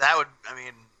 that would, I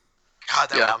mean, God,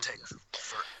 that would take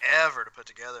forever to put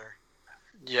together.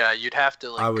 Yeah, you'd have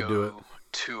to like I would do it.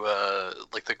 To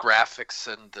like the graphics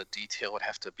and the detail would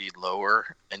have to be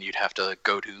lower, and you'd have to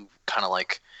go to kind of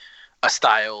like a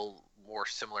style more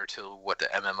similar to what the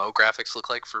MMO graphics look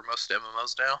like for most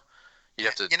MMOs now. You'd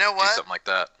have to do something like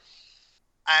that.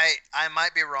 I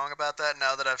might be wrong about that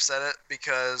now that I've said it,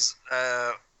 because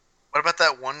what about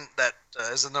that one that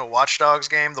is in the Watch Dogs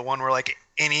game, the one where like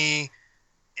any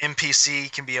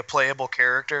NPC can be a playable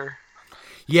character?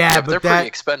 Yeah, but they're pretty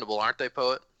expendable, aren't they,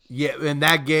 Poet? Yeah, and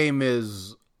that game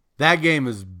is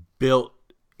built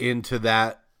into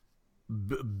that,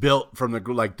 built from the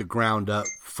ground up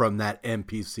from that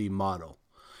NPC model,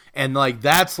 and like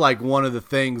that's like one of the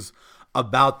things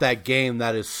about that game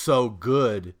that is so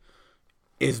good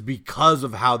is because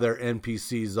of how their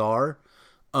NPCs are.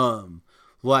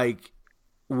 Like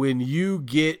when you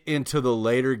get into the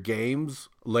later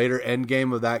end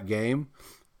game of that game,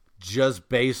 just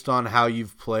based on how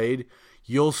you've played,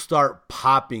 you'll start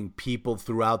popping people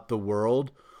throughout the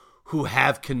world who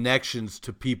have connections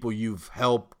to people you've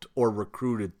helped or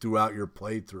recruited throughout your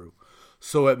playthrough.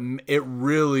 So it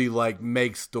really like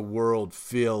makes the world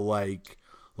feel like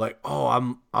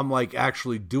oh, I'm like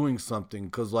actually doing something,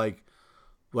 because like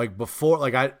before,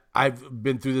 like I've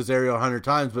been through this area 100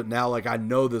 times, but now like I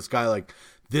know this guy, like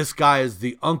this guy is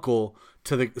the uncle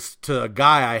to a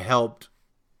guy I helped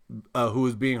who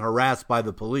was being harassed by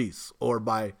the police or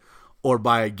by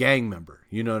a gang member.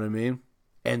 You know what I mean?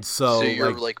 And so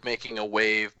you're like making a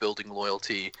wave, building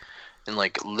loyalty, and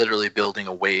like literally building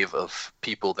a wave of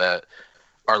people that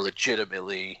are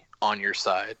legitimately on your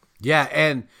side. Yeah,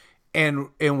 and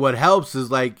what helps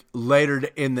is like later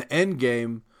in the end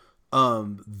game, there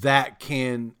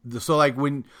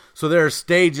are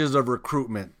stages of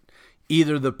recruitment.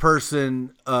 Either the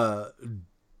person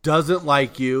doesn't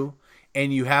like you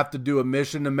and you have to do a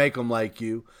mission to make them like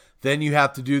you. Then you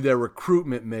have to do their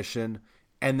recruitment mission,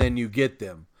 and then you get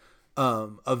them.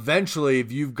 Eventually,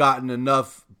 if you've gotten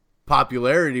enough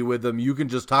popularity with them, you can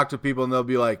just talk to people and they'll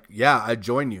be like, yeah, I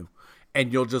join you.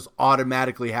 And you'll just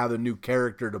automatically have a new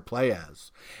character to play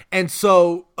as. And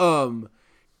so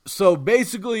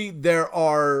basically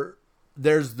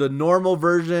there's the normal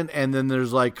version, and then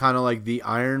there's like kind of like the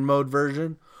iron mode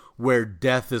version where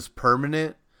death is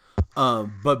permanent.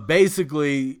 But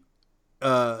basically,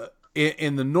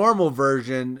 in the normal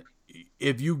version,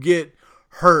 if you get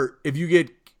hurt, if you get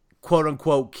quote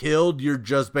unquote killed, you're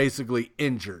just basically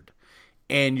injured,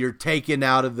 and you're taken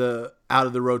out of the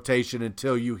rotation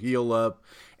until you heal up.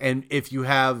 And if you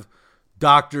have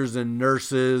doctors and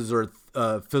nurses or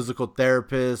physical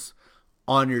therapists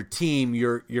on your team,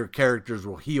 your characters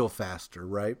will heal faster,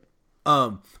 right?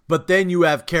 But then you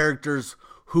have characters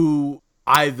who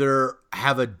either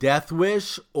have a death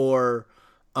wish or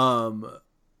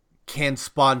can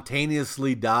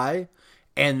spontaneously die,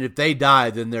 and if they die,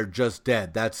 then they're just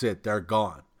dead. That's it. They're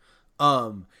gone.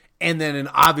 And then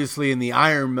obviously in the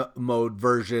iron mode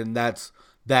version, that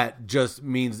just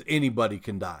means anybody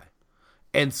can die.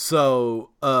 And so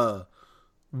that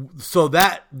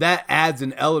adds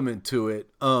an element to it.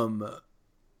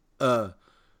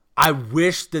 I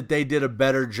wish that they did a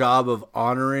better job of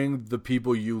honoring the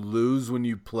people you lose when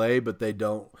you play, but they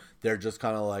don't. They're just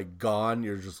kind of like gone.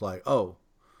 You're just like, oh,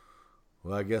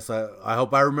 well, I guess I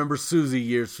hope I remember Susie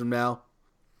years from now.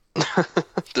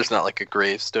 There's not like a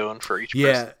gravestone for each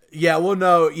person. Yeah, well,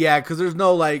 no, yeah, because there's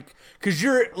no like,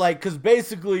 because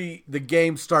basically the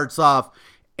game starts off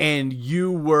and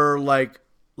you were like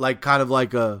kind of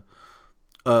like a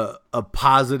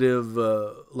positive,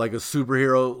 like a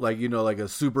superhero, like, you know, like a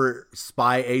super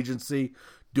spy agency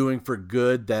doing for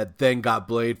good that then got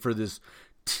blamed for this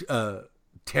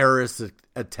terrorist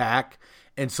attack.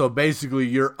 And so basically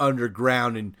you're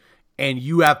underground and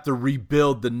you have to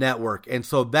rebuild the network. And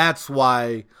so that's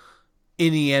why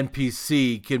any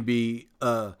NPC can be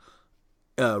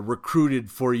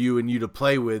recruited for you and you to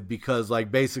play with, because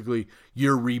like basically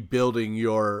you're rebuilding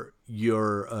your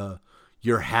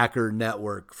hacker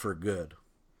network for good.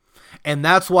 And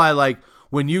that's why, like,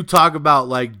 when you talk about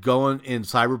like going in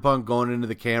Cyberpunk, going into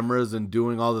the cameras and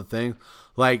doing all the things,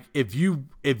 like if you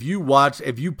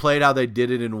played how they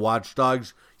did it in Watch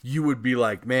Dogs, you would be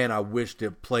like, man, I wished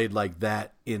it played like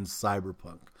that in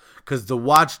Cyberpunk, because the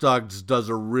Watch Dogs does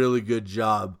a really good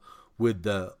job with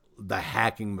the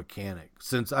hacking mechanic,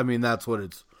 since I mean that's what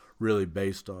it's really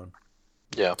based on.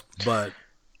 Yeah. But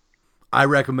I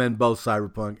recommend both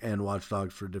Cyberpunk and Watch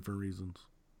Dogs for different reasons.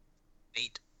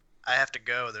 8. I have to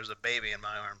go. There's a baby in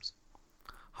my arms.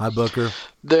 Hi, Booker.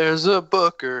 There's a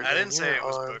Booker. I didn't say it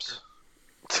was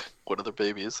Booker. What other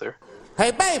baby is there? Hey,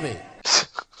 baby.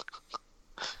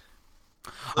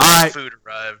 Food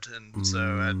arrived, and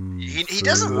so he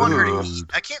doesn't want her to eat.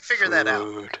 I can't figure that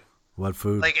out. What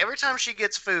food? Like every time she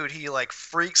gets food, he like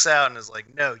freaks out and is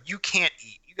like, "No, you can't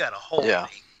eat. You gotta hold me."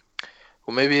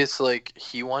 Well, maybe it's like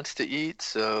he wants to eat,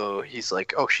 so he's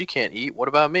like, "Oh, she can't eat. What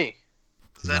about me?"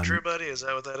 Is that true, buddy? Is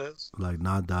that what that is? Like,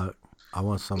 not that. I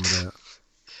want some of that.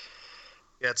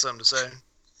 You had something to say?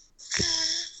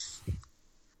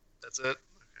 That's it?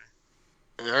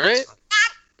 Okay. All right.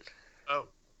 Oh, okay.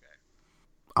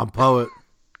 I'm Poet.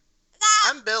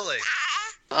 I'm Billy.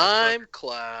 I'm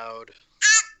Cloud.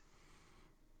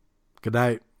 Good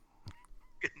night.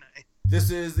 Good night.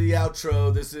 This is the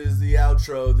outro. This is the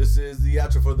outro. This is the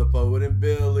outro for the Poet and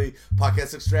Billy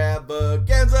podcast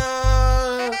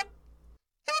extravaganza.